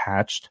that's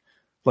attached,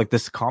 like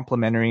this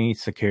complimentary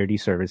security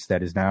service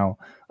that is now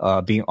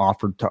being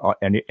offered to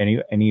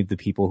any of the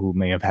people who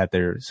may have had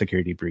their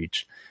security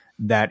breach,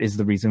 that is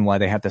the reason why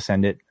they have to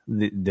send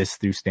this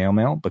through snail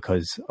mail,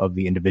 because of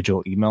the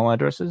individual email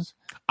addresses.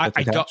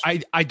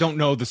 I don't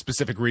know the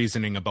specific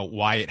reasoning about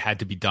why it had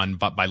to be done,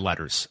 but by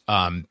letters.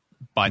 But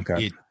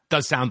okay. It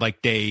does sound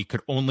like they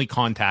could only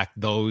contact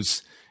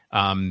those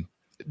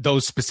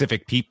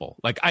specific people.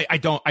 Like I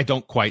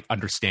don't quite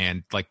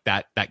understand like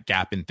that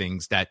gap in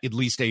things, that at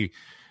least a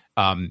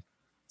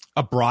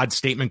broad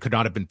statement could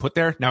not have been put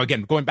there. Now,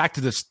 again, going back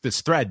to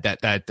this thread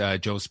that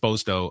Joe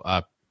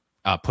Sposto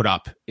put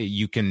up,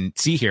 you can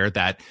see here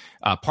that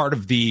part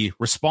of the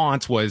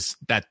response was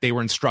that they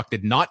were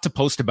instructed not to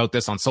post about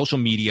this on social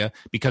media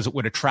because it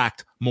would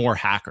attract more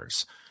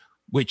hackers.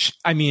 Which,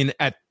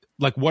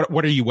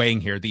 what are you weighing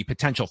here? The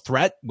potential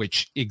threat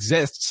which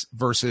exists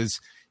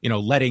versus,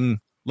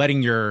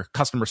 letting your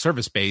customer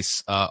service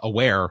base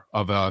aware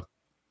of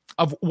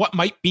what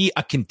might be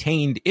a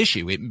contained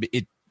issue.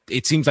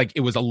 It seems like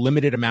it was a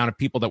limited amount of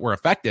people that were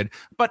affected,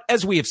 but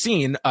as we have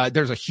seen,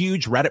 there's a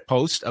huge Reddit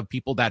post of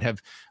people that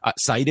have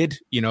cited,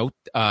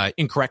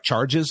 incorrect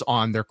charges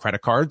on their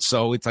credit cards.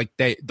 So it's like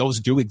those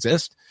do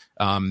exist.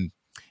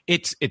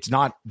 It's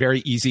not very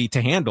easy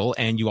to handle,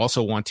 and you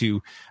also want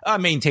to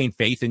maintain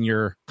faith in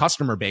your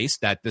customer base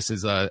that this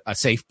is a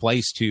safe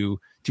place to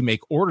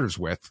make orders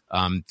with.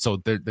 So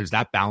there's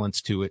that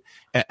balance to it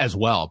as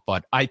well.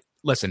 But I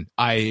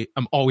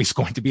am always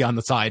going to be on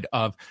the side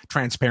of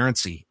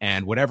transparency,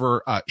 and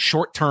whatever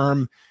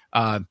short-term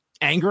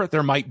anger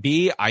there might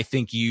be, I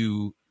think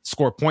you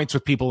score points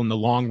with people in the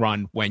long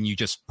run when you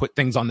just put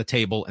things on the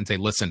table and say,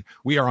 listen,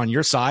 we are on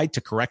your side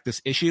to correct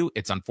this issue.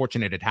 It's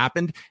unfortunate it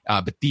happened,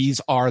 but these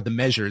are the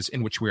measures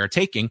in which we are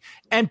taking.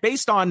 And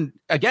based on,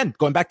 again,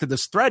 going back to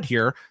this thread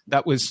here,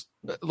 that was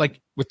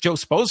like with Joe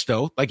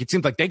Sposto, like it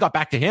seems like they got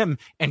back to him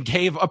and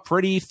gave a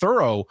pretty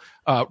thorough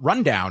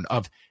rundown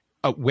of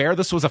where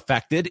this was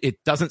affected.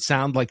 It doesn't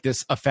sound like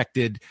this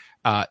affected,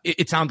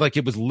 it sounded like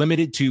it was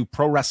limited to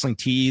Pro Wrestling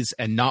Tees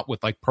and not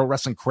with like Pro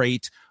Wrestling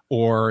Crate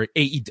or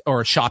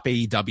Shop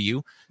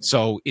AEW.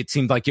 So it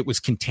seemed like it was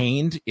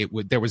contained.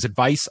 There was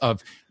advice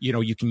of,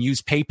 you can use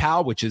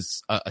PayPal, which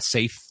is a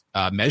safe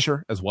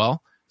measure as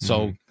well.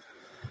 So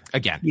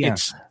again,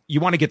 it's you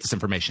want to get this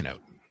information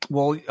out.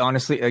 Well,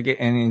 honestly,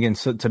 again,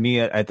 so to me,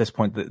 at this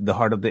point, the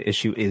heart of the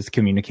issue is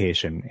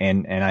communication,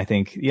 and I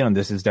think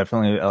this is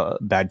definitely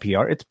bad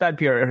PR. It's bad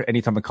PR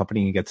anytime a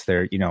company gets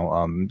their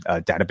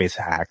database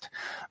hacked,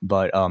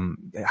 but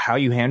how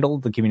you handle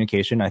the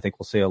communication, I think,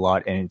 will say a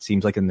lot. And it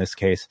seems like in this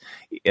case,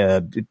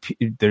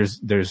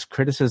 there's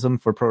criticism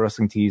for Pro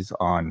Wrestling Tees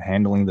on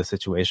handling the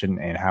situation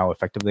and how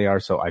effective they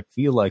are. So I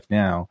feel like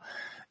now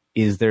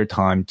is their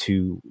time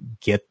to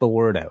get the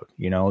word out.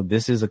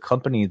 This is a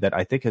company that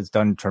I think has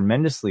done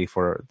tremendously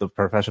for the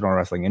professional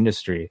wrestling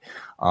industry.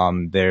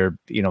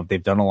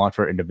 They've done a lot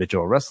for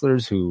individual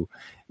wrestlers who,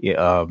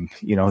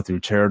 through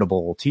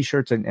charitable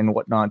t-shirts and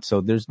whatnot. So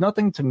there's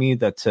nothing to me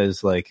that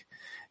says like,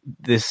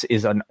 this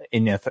is an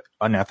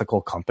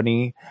unethical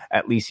company,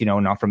 at least,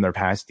 not from their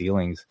past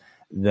dealings,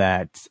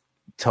 that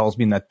tells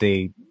me that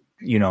they,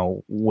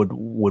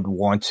 would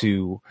want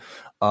to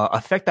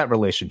affect that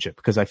relationship,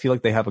 because I feel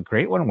like they have a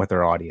great one with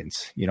their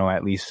audience,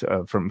 at least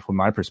from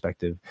my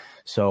perspective.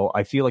 So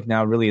I feel like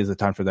now really is the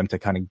time for them to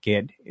kind of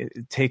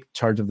take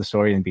charge of the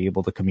story and be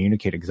able to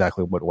communicate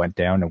exactly what went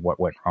down and what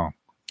went wrong.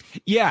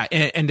 Yeah.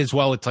 And as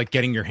well, it's like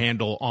getting your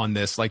handle on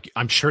this. Like,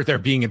 I'm sure they're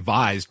being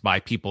advised by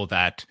people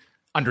that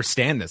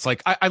understand this.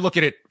 Like, I look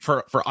at it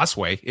for us,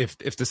 Wai, if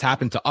this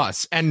happened to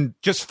us, and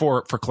just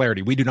for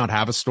clarity, we do not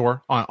have a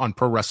store on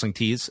Pro Wrestling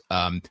Tees.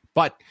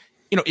 But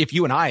if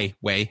you and I,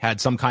 Wai,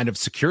 had some kind of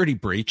security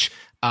breach,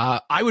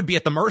 I would be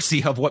at the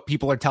mercy of what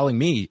people are telling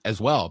me as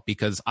well,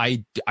 because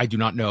I do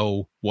not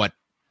know what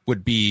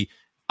would be.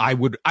 I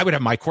would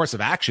have my course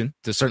of action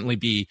to certainly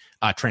be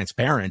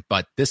transparent,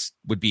 but this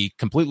would be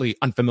completely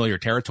unfamiliar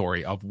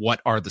territory of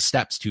what are the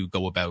steps to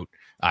go about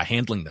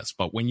handling this.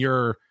 But when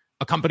you're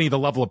a company the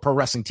level of Pro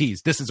Wrestling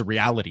Tees, this is a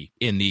reality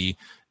in the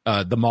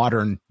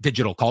modern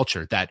digital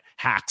culture, that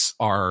hacks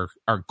are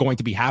going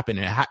to be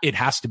happening. It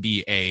has to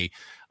be a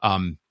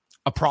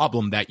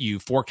problem that you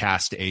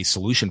forecast a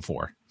solution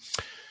for.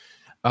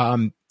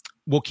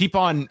 We'll keep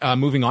on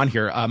moving on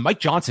here. Mike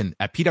Johnson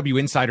at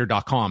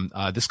pwinsider.com.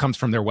 This comes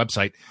from their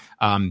website.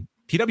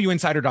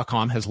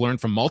 PWInsider.com has learned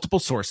from multiple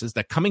sources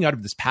that coming out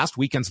of this past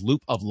weekend's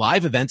loop of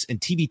live events and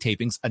TV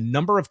tapings, a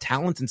number of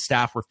talent and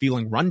staff were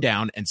feeling run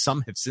down, and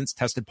some have since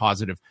tested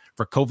positive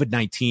for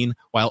COVID-19,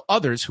 while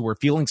others who were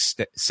feeling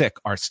sick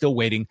are still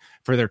waiting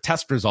for their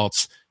test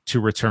results to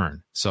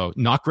return. So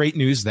not great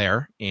news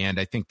there. And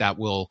I think that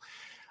will,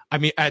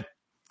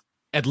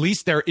 at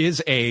least there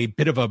is a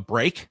bit of a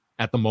break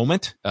at the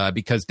moment,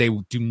 because they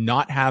do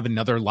not have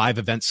another live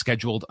event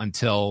scheduled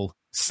until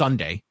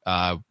Sunday,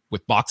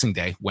 with Boxing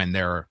Day, when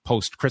their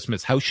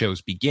post-Christmas house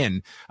shows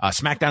begin.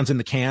 SmackDown's in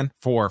the can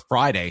for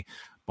Friday,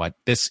 but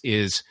this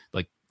is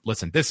like,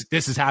 listen, this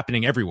is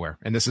happening everywhere,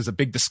 and this is a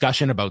big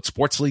discussion about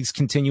sports leagues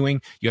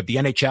continuing. You have the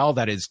NHL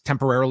that is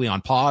temporarily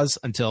on pause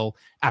until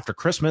after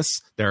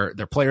Christmas. Their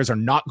players are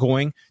not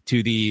going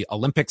to the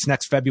Olympics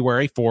next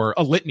February for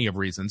a litany of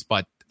reasons,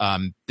 but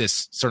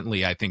this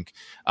certainly, I think,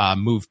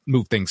 move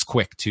things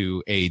quick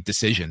to a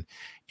decision.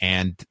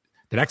 And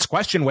the next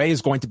question, Wai,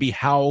 is going to be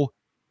how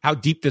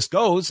deep this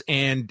goes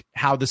and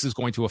how this is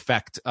going to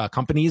affect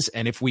companies.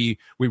 And if we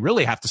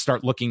really have to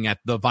start looking at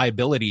the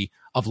viability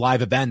of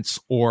live events,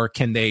 or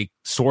can they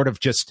sort of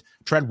just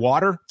tread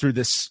water through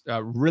this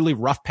really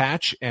rough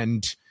patch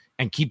and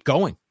keep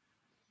going?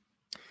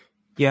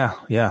 Yeah.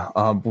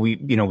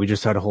 We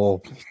just had a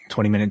whole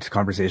 20-minute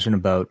conversation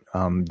about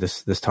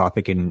this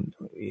topic, and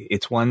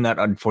it's one that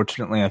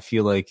unfortunately I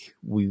feel like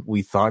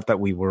we thought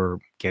that we were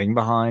getting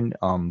behind,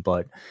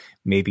 but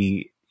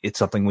maybe it's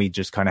something we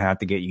just kind of have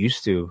to get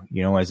used to,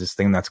 as this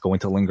thing that's going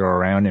to linger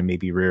around and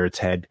maybe rear its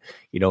head,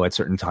 at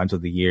certain times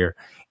of the year.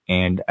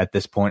 And at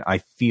this point, I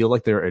feel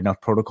like there are enough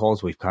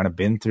protocols we've kind of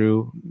been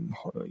through,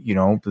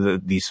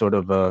 these sort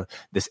of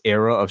this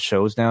era of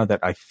shows now, that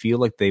I feel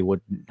like they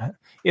would,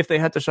 if they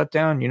had to shut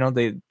down,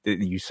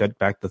 you set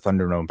back the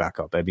Thunderdome back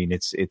up. I mean,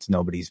 it's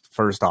nobody's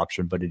first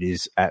option, but it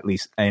is at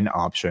least an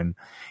option,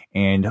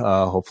 and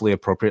hopefully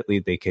appropriately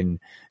they can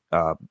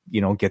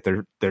get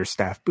their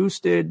staff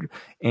boosted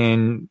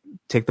and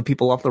take the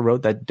people off the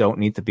road that don't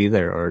need to be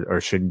there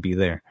or shouldn't be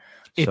there.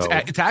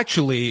 It's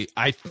actually,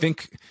 I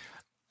think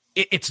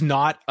it's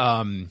not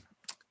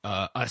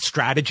a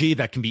strategy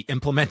that can be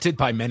implemented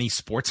by many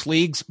sports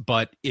leagues,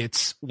 but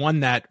it's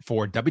one that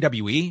for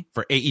WWE,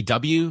 for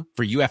AEW,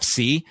 for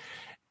UFC,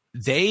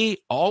 they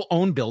all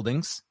own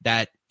buildings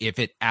that if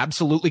it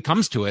absolutely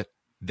comes to it,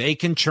 they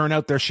can churn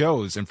out their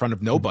shows in front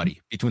of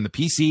nobody. Between the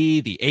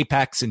PC, the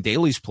Apex, and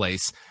Daily's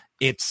Place,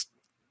 it's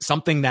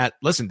something that,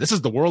 listen, this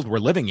is the world we're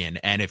living in.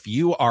 And if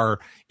your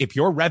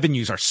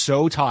revenues are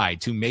so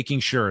tied to making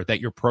sure that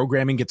your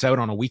programming gets out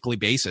on a weekly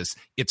basis,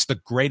 it's the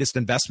greatest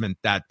investment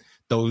that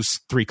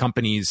those three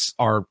companies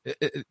are,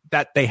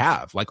 that they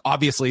have. Like,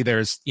 obviously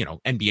there's,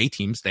 NBA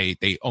teams,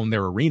 they own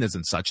their arenas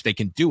and such, they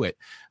can do it.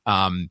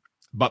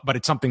 But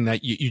it's something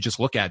that you just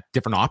look at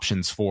different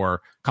options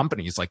for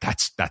companies. Like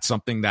that's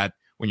something that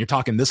when you're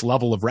talking this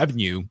level of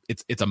revenue,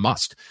 it's a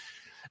must.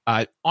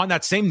 On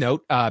that same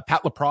note,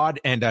 Pat LaPrade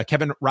and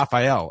Kevin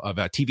Raphael of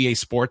TVA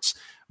Sports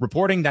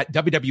reporting that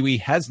WWE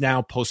has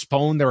now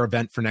postponed their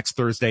event for next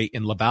Thursday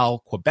in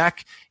Laval,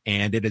 Quebec,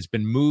 and it has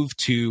been moved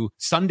to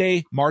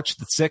Sunday, March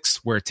the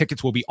 6th, where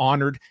tickets will be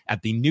honored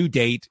at the new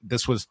date.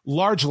 This was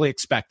largely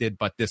expected,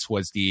 but this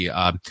was the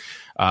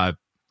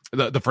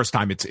first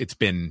time it's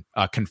been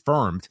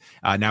confirmed.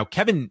 Now,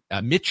 Kevin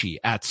Michie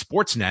at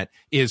Sportsnet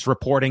is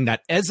reporting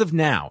that as of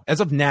now,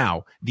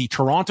 the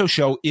Toronto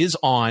show is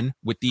on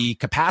with the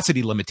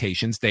capacity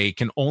limitations. They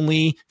can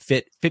only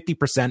fit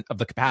 50% of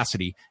the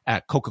capacity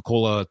at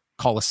Coca-Cola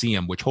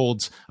Coliseum, which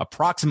holds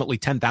approximately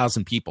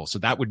 10,000 people. So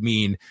that would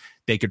mean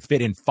they could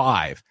fit in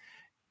 5.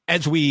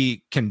 As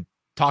we can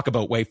talk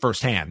about way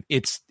firsthand,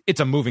 it's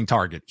a moving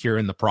target here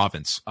in the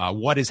province.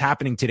 What is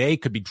happening today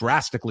could be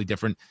drastically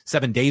different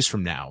 7 days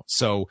from now.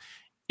 So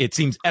it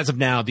seems as of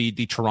now, the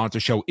Toronto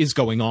show is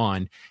going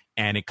on,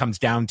 and it comes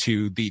down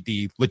to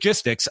the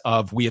logistics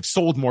of we have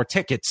sold more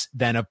tickets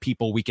than of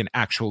people we can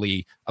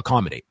actually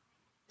accommodate.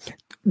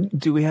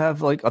 Do we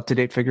have like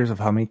up-to-date figures of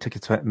how many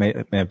tickets may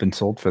have been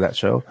sold for that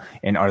show?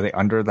 And are they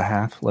under the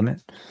half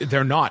limit?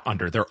 They're not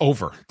under. They're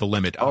over the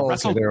limit.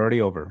 So they're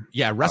already over.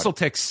 Yeah,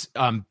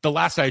 WrestleTix, the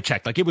last I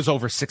checked, like it was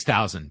over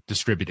 6,000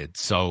 distributed.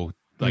 So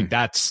like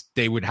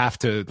they would have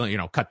to,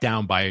 cut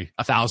down by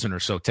 1,000 or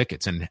so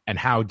tickets. And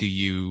how do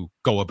you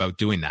go about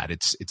doing that?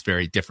 It's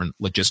very different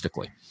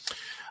logistically.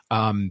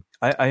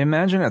 I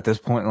imagine at this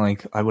point,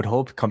 like I would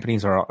hope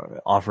companies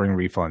are offering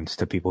refunds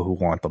to people who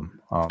want them.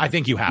 I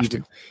think you have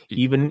to.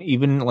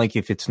 Even like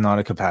if it's not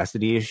a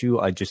capacity issue,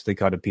 I just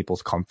think out of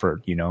people's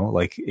comfort,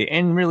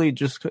 and really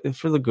just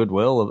for the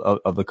goodwill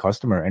of the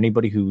customer.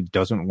 Anybody who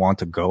doesn't want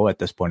to go at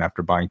this point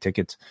after buying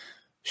tickets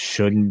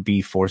shouldn't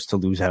be forced to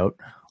lose out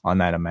on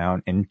that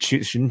amount and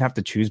shouldn't have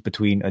to choose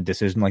between a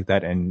decision like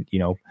that and,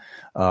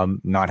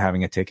 not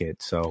having a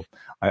ticket. So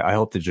I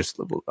hope they're just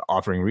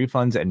offering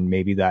refunds, and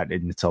maybe that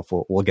in itself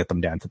will get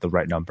them down to the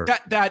right number.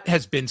 That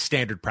has been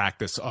standard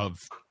practice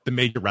of the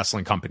major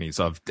wrestling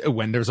companies. Of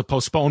when there's a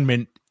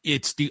postponement,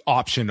 it's the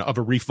option of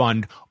a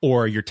refund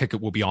or your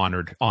ticket will be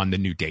honored on the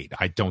new date.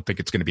 I don't think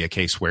it's going to be a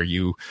case where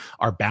you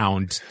are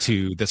bound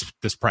to this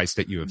price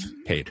that you have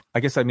paid. I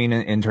guess I mean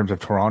in terms of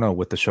Toronto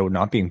with the show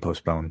not being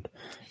postponed.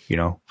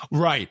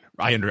 Right.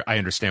 I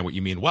understand what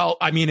you mean. Well,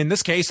 I mean, in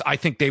this case, I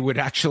think it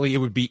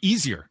would be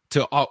easier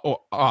to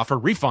offer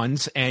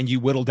refunds and you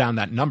whittle down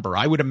that number.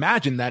 I would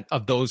imagine that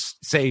of those,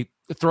 say,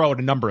 throw out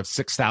a number of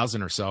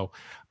 6,000 or so,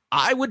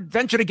 I would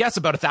venture to guess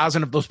about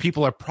 1,000 of those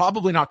people are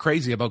probably not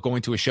crazy about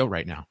going to a show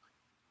right now.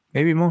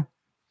 Maybe more.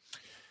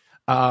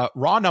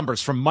 Raw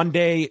numbers from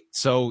Monday.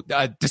 So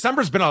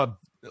December's been a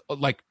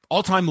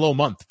all-time low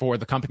month for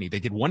the company.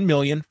 They did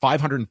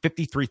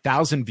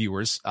 1,553,000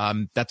 viewers.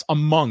 That's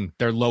among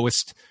their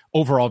lowest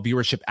overall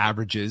viewership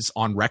averages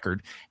on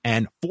record,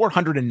 and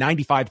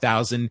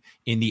 495,000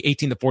 in the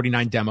 18 to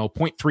 49 demo,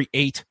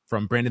 0.38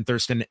 from Brandon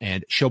Thurston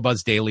and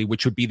Showbuzz Daily,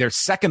 which would be their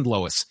second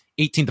lowest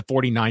 18 to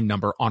 49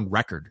 number on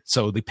record.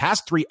 So the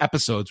past 3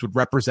 episodes would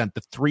represent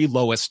the 3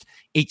 lowest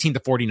 18 to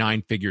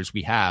 49 figures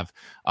we have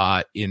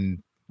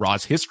in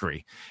Raw's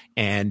history.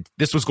 And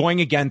this was going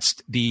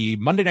against the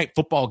Monday Night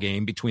Football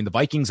game between the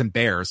Vikings and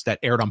Bears that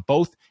aired on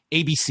both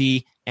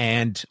ABC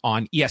and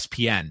on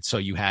ESPN. So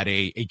you had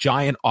a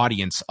giant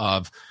audience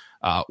of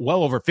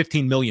well over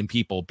 15 million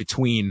people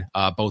between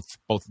both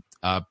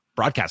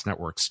broadcast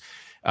networks,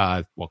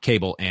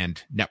 cable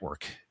and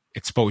network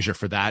exposure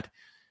for that.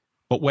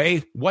 But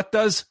Wei, what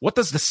does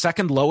the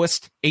second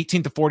lowest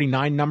 18 to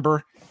 49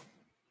 number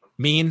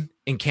mean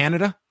in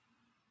Canada?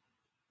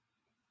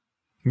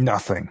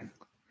 Nothing.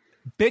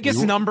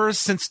 Biggest numbers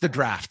since the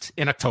draft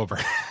in October.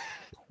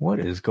 What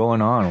is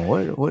going on?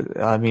 What?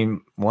 I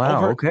mean,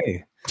 wow.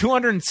 Okay.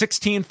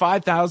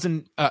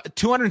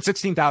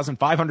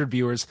 216,500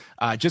 viewers,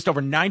 just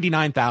over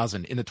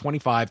 99,000 in the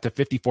 25 to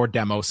 54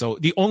 demo. So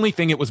the only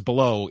thing it was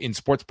below in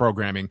sports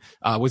programming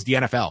was the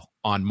NFL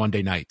on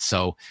Monday night.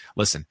 So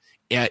listen,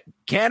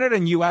 Canada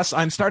and US,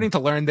 I'm starting to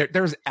learn that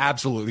there's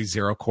absolutely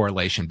zero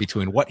correlation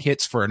between what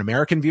hits for an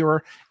American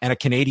viewer and a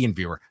Canadian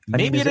viewer.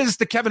 Maybe it is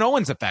the Kevin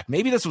Owens effect.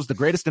 Maybe this was the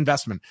greatest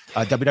investment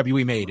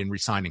WWE made in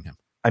re-signing him.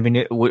 I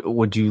mean,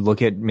 would you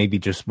look at maybe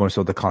just more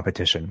so the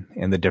competition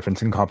and the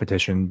difference in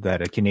competition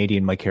that a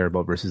Canadian might care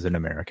about versus an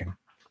American?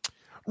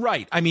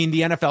 Right. I mean,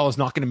 the NFL is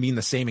not going to mean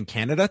the same in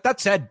Canada. That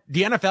said,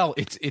 the NFL,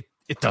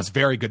 it does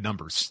very good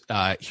numbers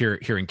here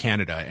in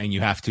Canada, and you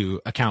have to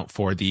account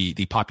for the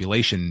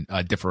population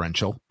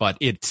differential. But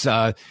it's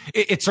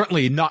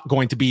certainly not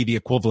going to be the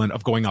equivalent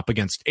of going up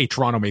against a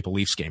Toronto Maple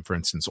Leafs game, for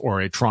instance,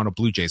 or a Toronto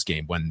Blue Jays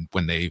game when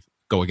they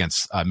go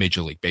against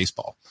Major League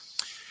Baseball.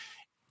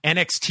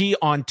 NXT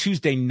on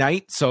Tuesday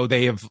night, so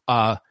they have.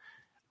 I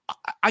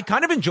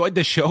kind of enjoyed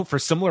this show for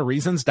similar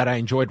reasons that I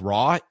enjoyed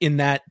Raw, in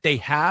that they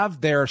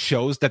have their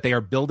shows that they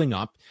are building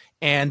up.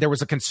 And there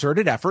was a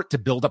concerted effort to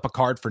build up a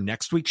card for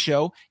next week's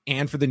show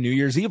and for the New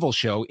Year's Evil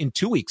show in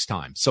 2 weeks'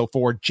 time. So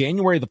for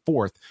January the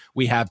 4th,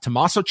 we have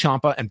Tommaso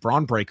Ciampa and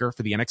Braun Breaker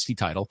for the NXT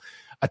title.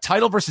 a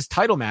title versus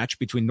title match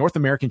between North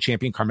American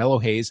champion Carmelo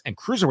Hayes and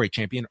Cruiserweight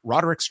champion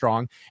Roderick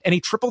Strong, and a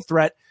triple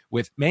threat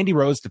with Mandy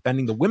Rose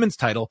defending the women's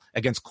title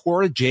against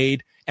Cora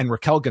Jade and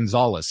Raquel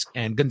Gonzalez.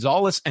 And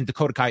Gonzalez and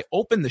Dakota Kai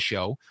opened the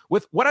show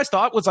with what I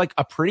thought was like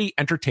a pretty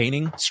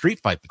entertaining street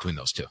fight between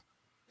those two.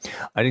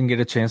 I didn't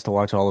get a chance to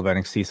watch all of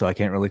NXT, so I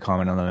can't really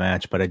comment on the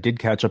match, but I did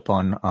catch up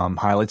on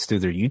highlights through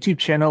their YouTube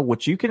channel,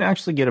 which you can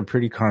actually get a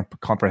pretty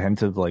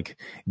comprehensive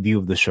view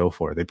of the show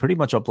for. They pretty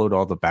much upload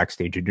all the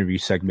backstage interview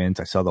segments.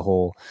 I saw the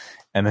whole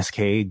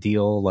MSK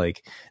deal.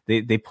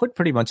 They put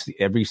pretty much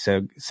every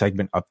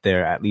segment up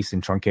there, at least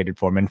in truncated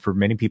form. And for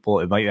many people,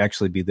 it might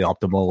actually be the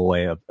optimal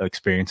way of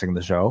experiencing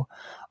the show.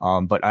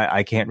 But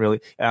I can't really.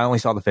 I only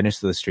saw the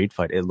finish of the street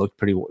fight. It looked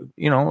pretty.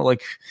 They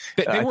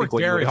worked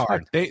very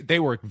hard. They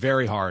worked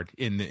very hard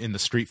in the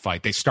street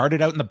fight. They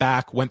started out in the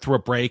back, went through a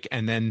break,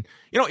 and then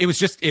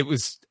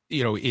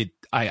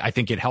I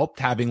think it helped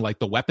having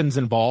the weapons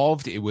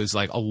involved. It was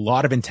a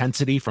lot of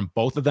intensity from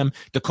both of them.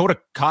 Dakota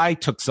Kai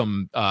took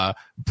some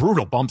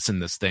brutal bumps in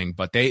this thing,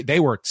 but they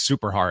worked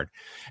super hard.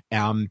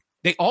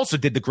 They also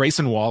did the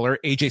Grayson Waller,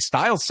 AJ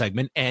Styles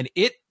segment, and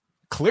it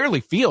clearly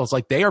feels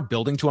like they are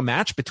building to a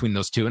match between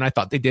those two. And I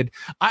thought they did.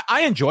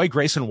 I enjoy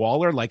Grayson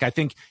Waller. I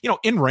think,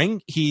 in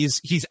ring, he's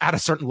at a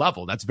certain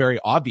level. That's very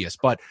obvious,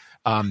 but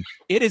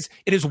it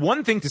is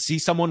one thing to see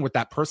someone with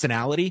that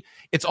personality.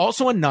 It's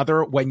also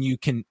another when you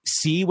can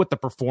see with the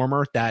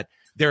performer that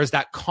there's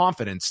that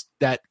confidence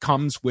that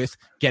comes with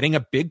getting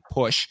a big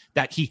push,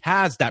 that he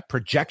has that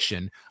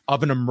projection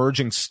of an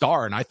emerging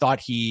star. And I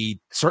thought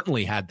he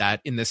certainly had that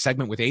in this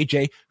segment with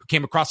AJ, who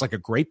came across like a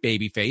great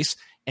baby face.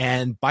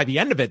 And by the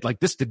end of it,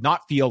 this did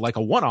not feel like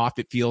a one-off.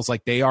 It feels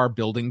like they are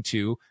building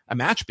to a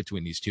match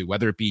between these two,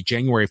 whether it be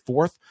January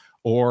 4th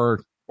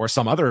or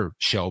some other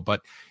show.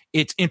 But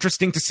it's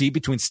interesting to see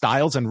between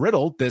Styles and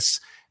Riddle this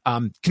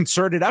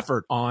concerted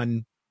effort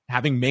on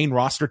having main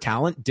roster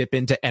talent dip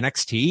into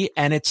NXT.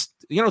 And it's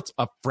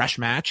a fresh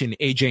match in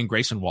AJ and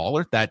Grayson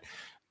Waller. That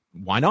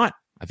why not?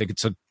 I think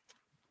it's a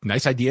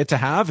nice idea to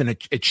have. And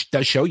it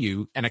does show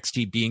you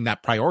NXT being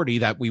that priority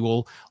that we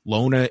will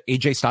loan a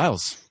AJ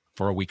Styles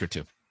for a week or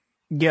two.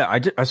 Yeah,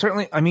 I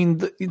certainly,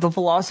 the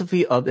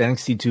philosophy of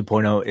NXT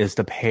 2.0 is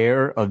to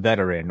pair a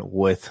veteran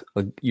with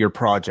your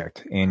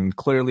project. And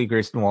clearly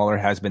Grayson Waller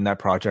has been that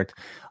project.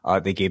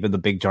 They gave him the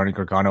big Johnny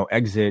Gargano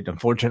exit.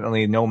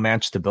 Unfortunately, no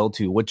match to build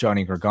to with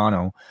Johnny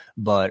Gargano,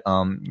 but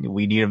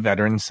we need a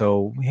veteran.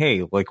 So,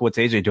 hey, what's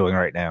AJ doing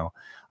right now?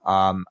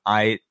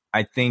 I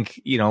think,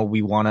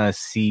 we want to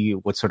see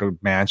what sort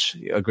of match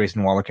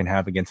Grayson Waller can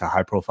have against a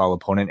high profile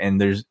opponent.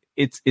 And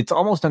it's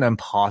almost an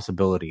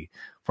impossibility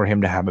for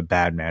him to have a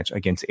bad match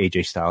against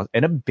AJ Styles,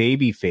 and a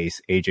babyface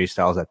AJ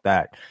Styles at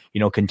that.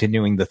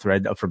 Continuing the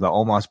thread from the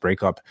Omos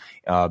breakup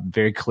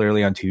very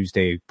clearly on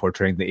Tuesday,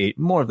 portraying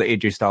more of the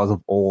AJ Styles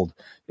of old,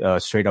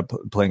 straight up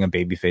playing a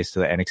babyface to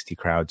the NXT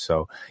crowd.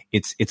 So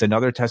it's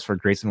another test for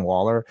Grayson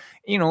Waller.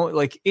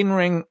 In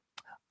ring,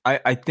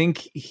 I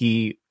think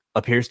he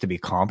appears to be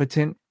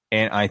competent,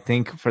 and I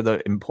think for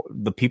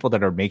the people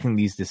that are making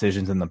these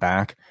decisions in the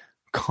back,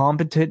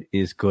 competent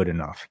is good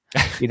enough.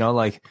 That's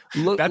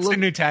the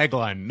new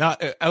tagline.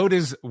 Not out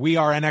is we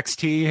are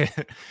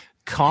NXT.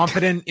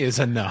 Competent is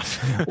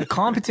enough. Well,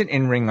 competent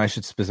in ring, I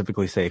should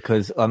specifically say,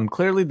 because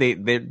clearly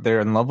they're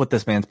in love with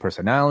this man's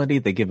personality.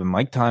 They give him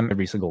mic time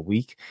every single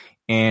week,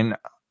 and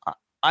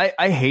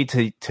I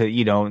hate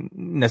to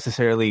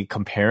necessarily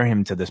compare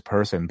him to this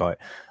person, but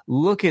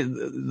look at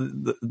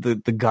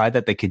the guy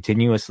that they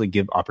continuously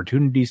give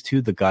opportunities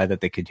to, the guy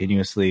that they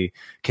continuously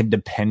can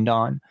depend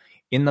on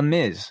in The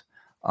Miz.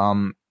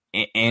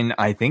 And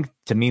I think,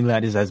 to me,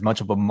 that is as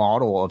much of a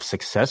model of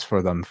success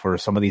for them, for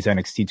some of these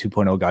NXT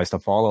 2.0 guys to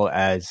follow,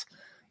 as,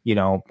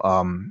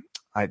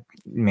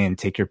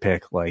 take your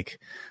pick.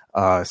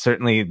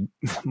 Certainly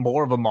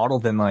more of a model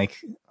than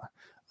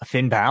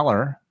Finn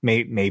Balor,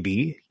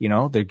 maybe.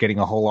 They're getting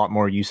a whole lot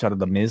more use out of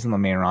The Miz in the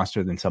main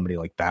roster than somebody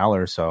like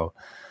Balor. So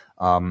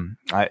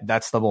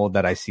that's the mold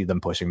that I see them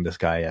pushing this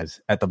guy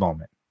as at the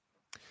moment.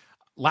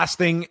 Last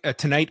thing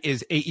tonight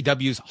is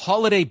AEW's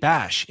Holiday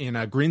Bash in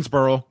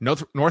Greensboro,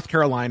 North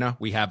Carolina.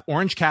 We have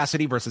Orange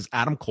Cassidy versus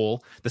Adam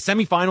Cole, the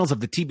semifinals of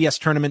the TBS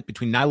tournament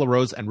between Nyla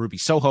Rose and Ruby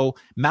Soho,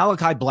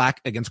 Malachi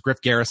Black against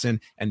Griff Garrison,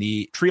 and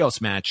the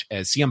trios match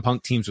as CM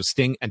Punk teams with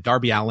Sting and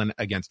Darby Allin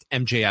against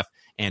MJF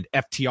and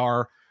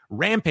FTR.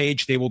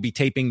 Rampage, they will be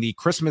taping the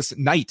Christmas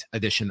night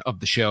edition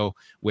of the show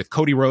with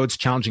Cody Rhodes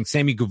challenging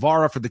Sammy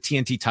Guevara for the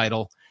TNT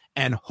title,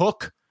 and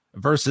Hook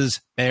versus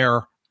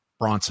Bear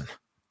Bronson.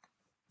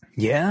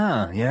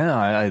 Yeah.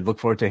 I look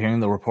forward to hearing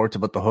the reports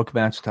about the Hook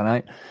match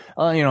tonight.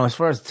 As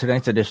far as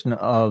tonight's edition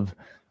of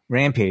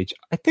Rampage,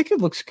 I think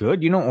it looks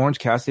good. Orange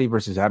Cassidy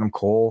versus Adam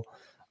Cole.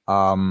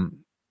 The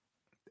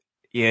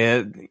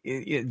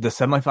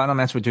semifinal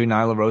match between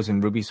Nyla Rose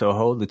and Ruby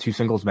Soho, the two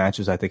singles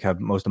matches, I think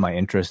have most of my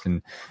interest,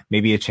 and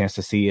maybe a chance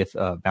to see if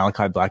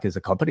Malachi Black is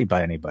accompanied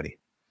by anybody.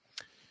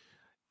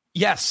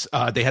 Yes,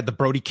 they had the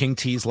Brody King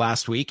tease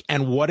last week.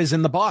 And what is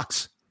in the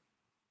box?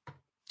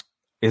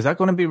 Is that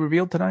going to be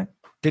revealed tonight?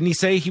 Didn't he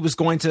say he was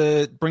going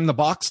to bring the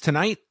box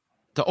tonight?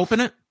 to open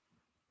it.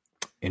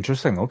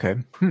 Interesting. Okay.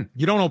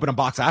 You don't open a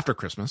box after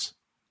Christmas.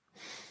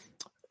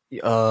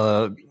 You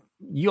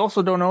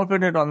also don't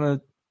open it on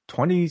the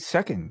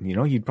 22nd. You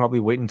know, you'd probably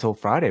wait until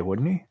Friday,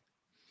 wouldn't he?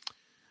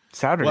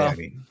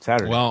 Saturday.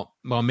 Saturday. Well,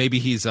 maybe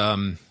he's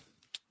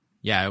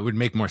yeah, it would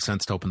make more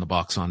sense to open the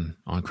box on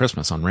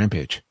Christmas on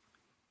Rampage.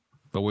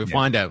 But we'll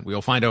find out.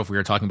 We'll find out if we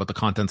are talking about the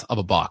contents of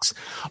a box.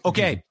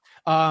 Okay.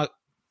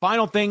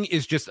 Final thing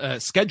is just a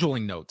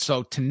scheduling note.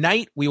 So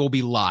tonight we will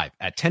be live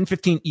at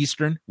 10:15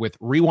 Eastern with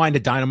Rewind to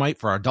Dynamite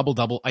for our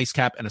double Ice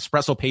Cap and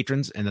Espresso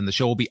patrons. And then the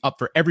show will be up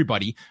for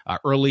everybody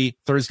early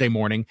Thursday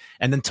morning.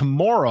 And then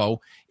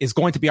tomorrow is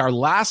going to be our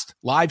last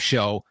live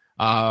show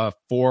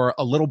for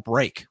a little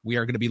break. We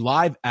are going to be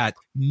live at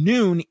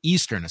noon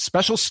Eastern, a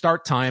special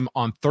start time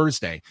on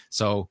Thursday.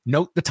 So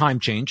note the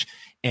time change.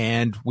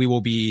 And we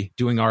will be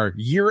doing our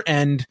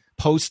year-end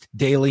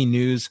post-daily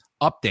news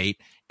update.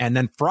 And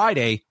then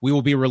Friday, we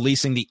will be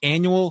releasing the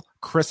annual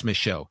Christmas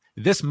show.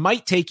 This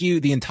might take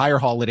you the entire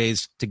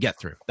holidays to get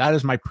through. That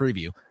is my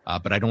preview,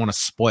 but I don't want to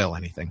spoil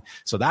anything.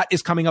 So that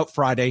is coming out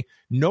Friday.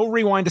 No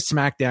Rewind to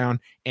SmackDown.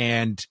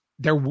 And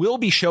there will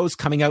be shows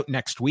coming out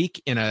next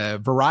week in a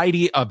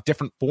variety of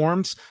different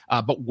forms.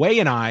 But Wai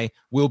and I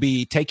will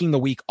be taking the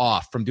week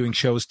off from doing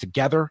shows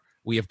together.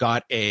 We have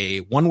got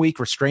a 1-week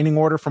restraining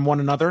order from one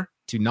another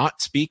to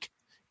not speak.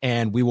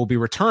 And we will be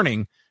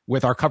returning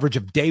with our coverage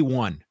of day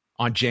one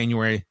on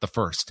January the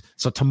 1st.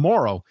 So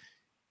tomorrow,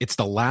 it's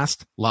the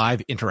last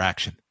live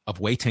interaction of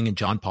Wai Ting and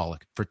John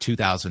Pollock for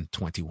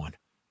 2021.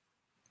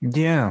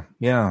 Yeah.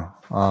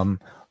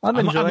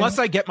 Unless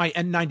I get my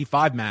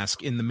N95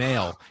 mask in the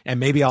mail, and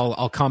maybe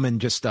I'll come and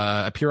just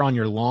appear on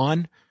your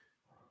lawn.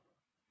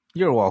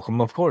 You're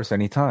welcome, of course,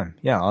 anytime.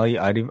 Yeah,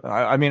 I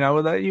mean, I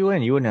would let you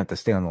in. You wouldn't have to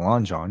stay on the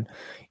lawn, John.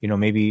 You know,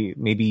 maybe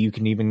you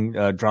can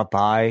even drop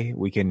by.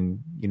 We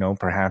can,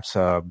 perhaps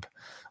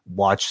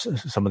watch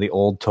some of the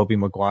old Tobey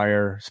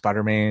Maguire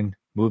Spider-Man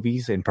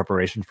movies in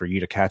preparation for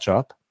you to catch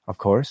up, of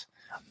course.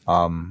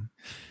 Whether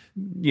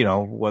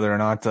or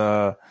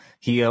not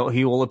he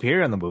will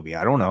appear in the movie.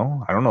 I don't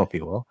know if he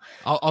will.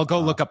 I'll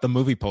go look up the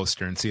movie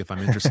poster and see if I'm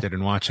interested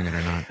in watching it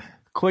or not.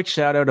 Quick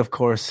shout out, of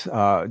course,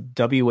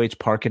 W.H.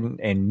 Parkin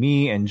and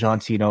me and John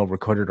Tino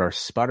recorded our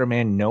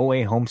Spider-Man No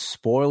Way Home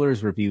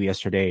spoilers review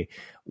yesterday.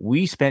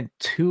 We spent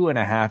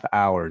 2.5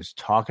 hours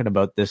talking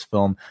about this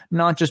film,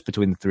 not just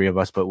between the three of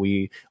us, but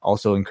we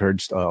also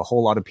encouraged a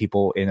whole lot of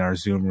people in our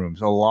Zoom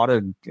rooms.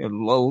 A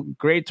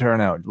great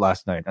turnout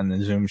last night on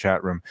the Zoom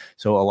chat room.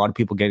 So a lot of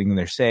people getting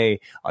their say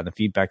on the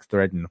feedback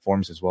thread and the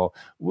forums as well.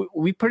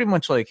 We pretty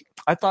much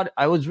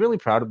I was really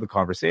proud of the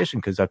conversation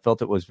because I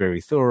felt it was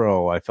very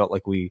thorough. I felt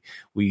like we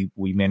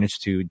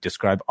managed to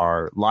describe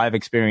our live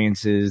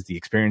experiences, the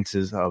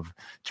experiences of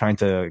trying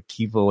to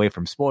keep away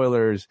from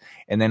spoilers,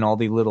 and then all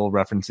the little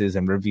references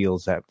and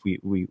reveals that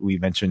we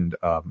mentioned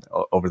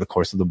over the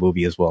course of the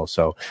movie as well.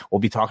 So we'll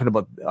be talking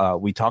about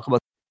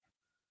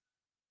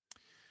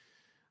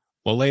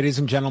Well, ladies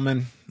and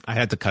gentlemen, I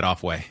had to cut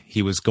off Wai.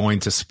 He was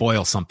going to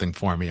spoil something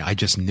for me. I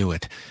just knew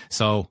it.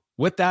 So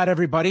with that,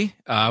 everybody,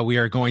 we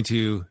are going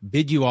to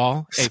bid you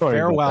all a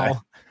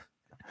farewell.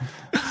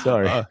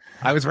 Sorry.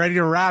 I was ready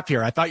to wrap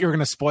here. I thought you were going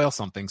to spoil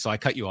something, so I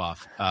cut you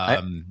off.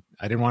 I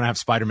didn't want to have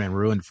Spider-Man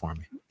ruined for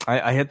me.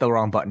 I hit the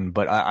wrong button,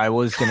 but I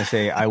was going to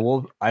say I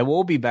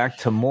will be back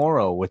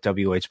tomorrow with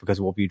WH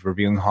because we'll be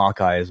reviewing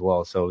Hawkeye as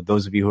well. So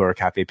those of you who are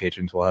Cafe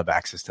patrons will have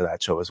access to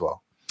that show as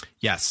well.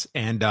 Yes,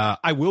 and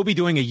I will be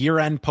doing a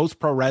year-end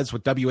post-pro res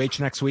with WH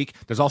next week.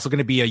 There's also going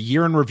to be a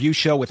year-in review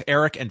show with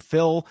Eric and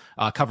Phil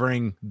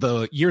covering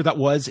the year that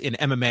was in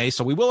MMA.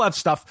 So we will have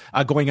stuff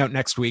going out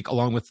next week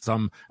along with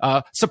some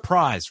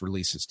surprise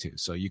releases too.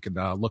 So you can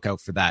look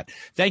out for that.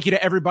 Thank you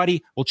to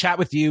everybody. We'll chat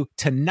with you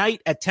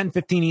tonight at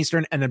 10:15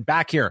 Eastern and then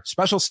back here.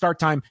 Special start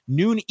time,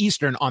 noon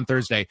Eastern on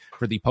Thursday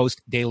for the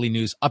post-daily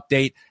news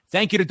update.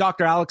 Thank you to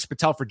Dr. Alex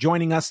Patel for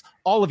joining us,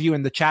 all of you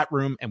in the chat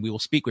room, and we will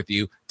speak with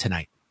you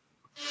tonight.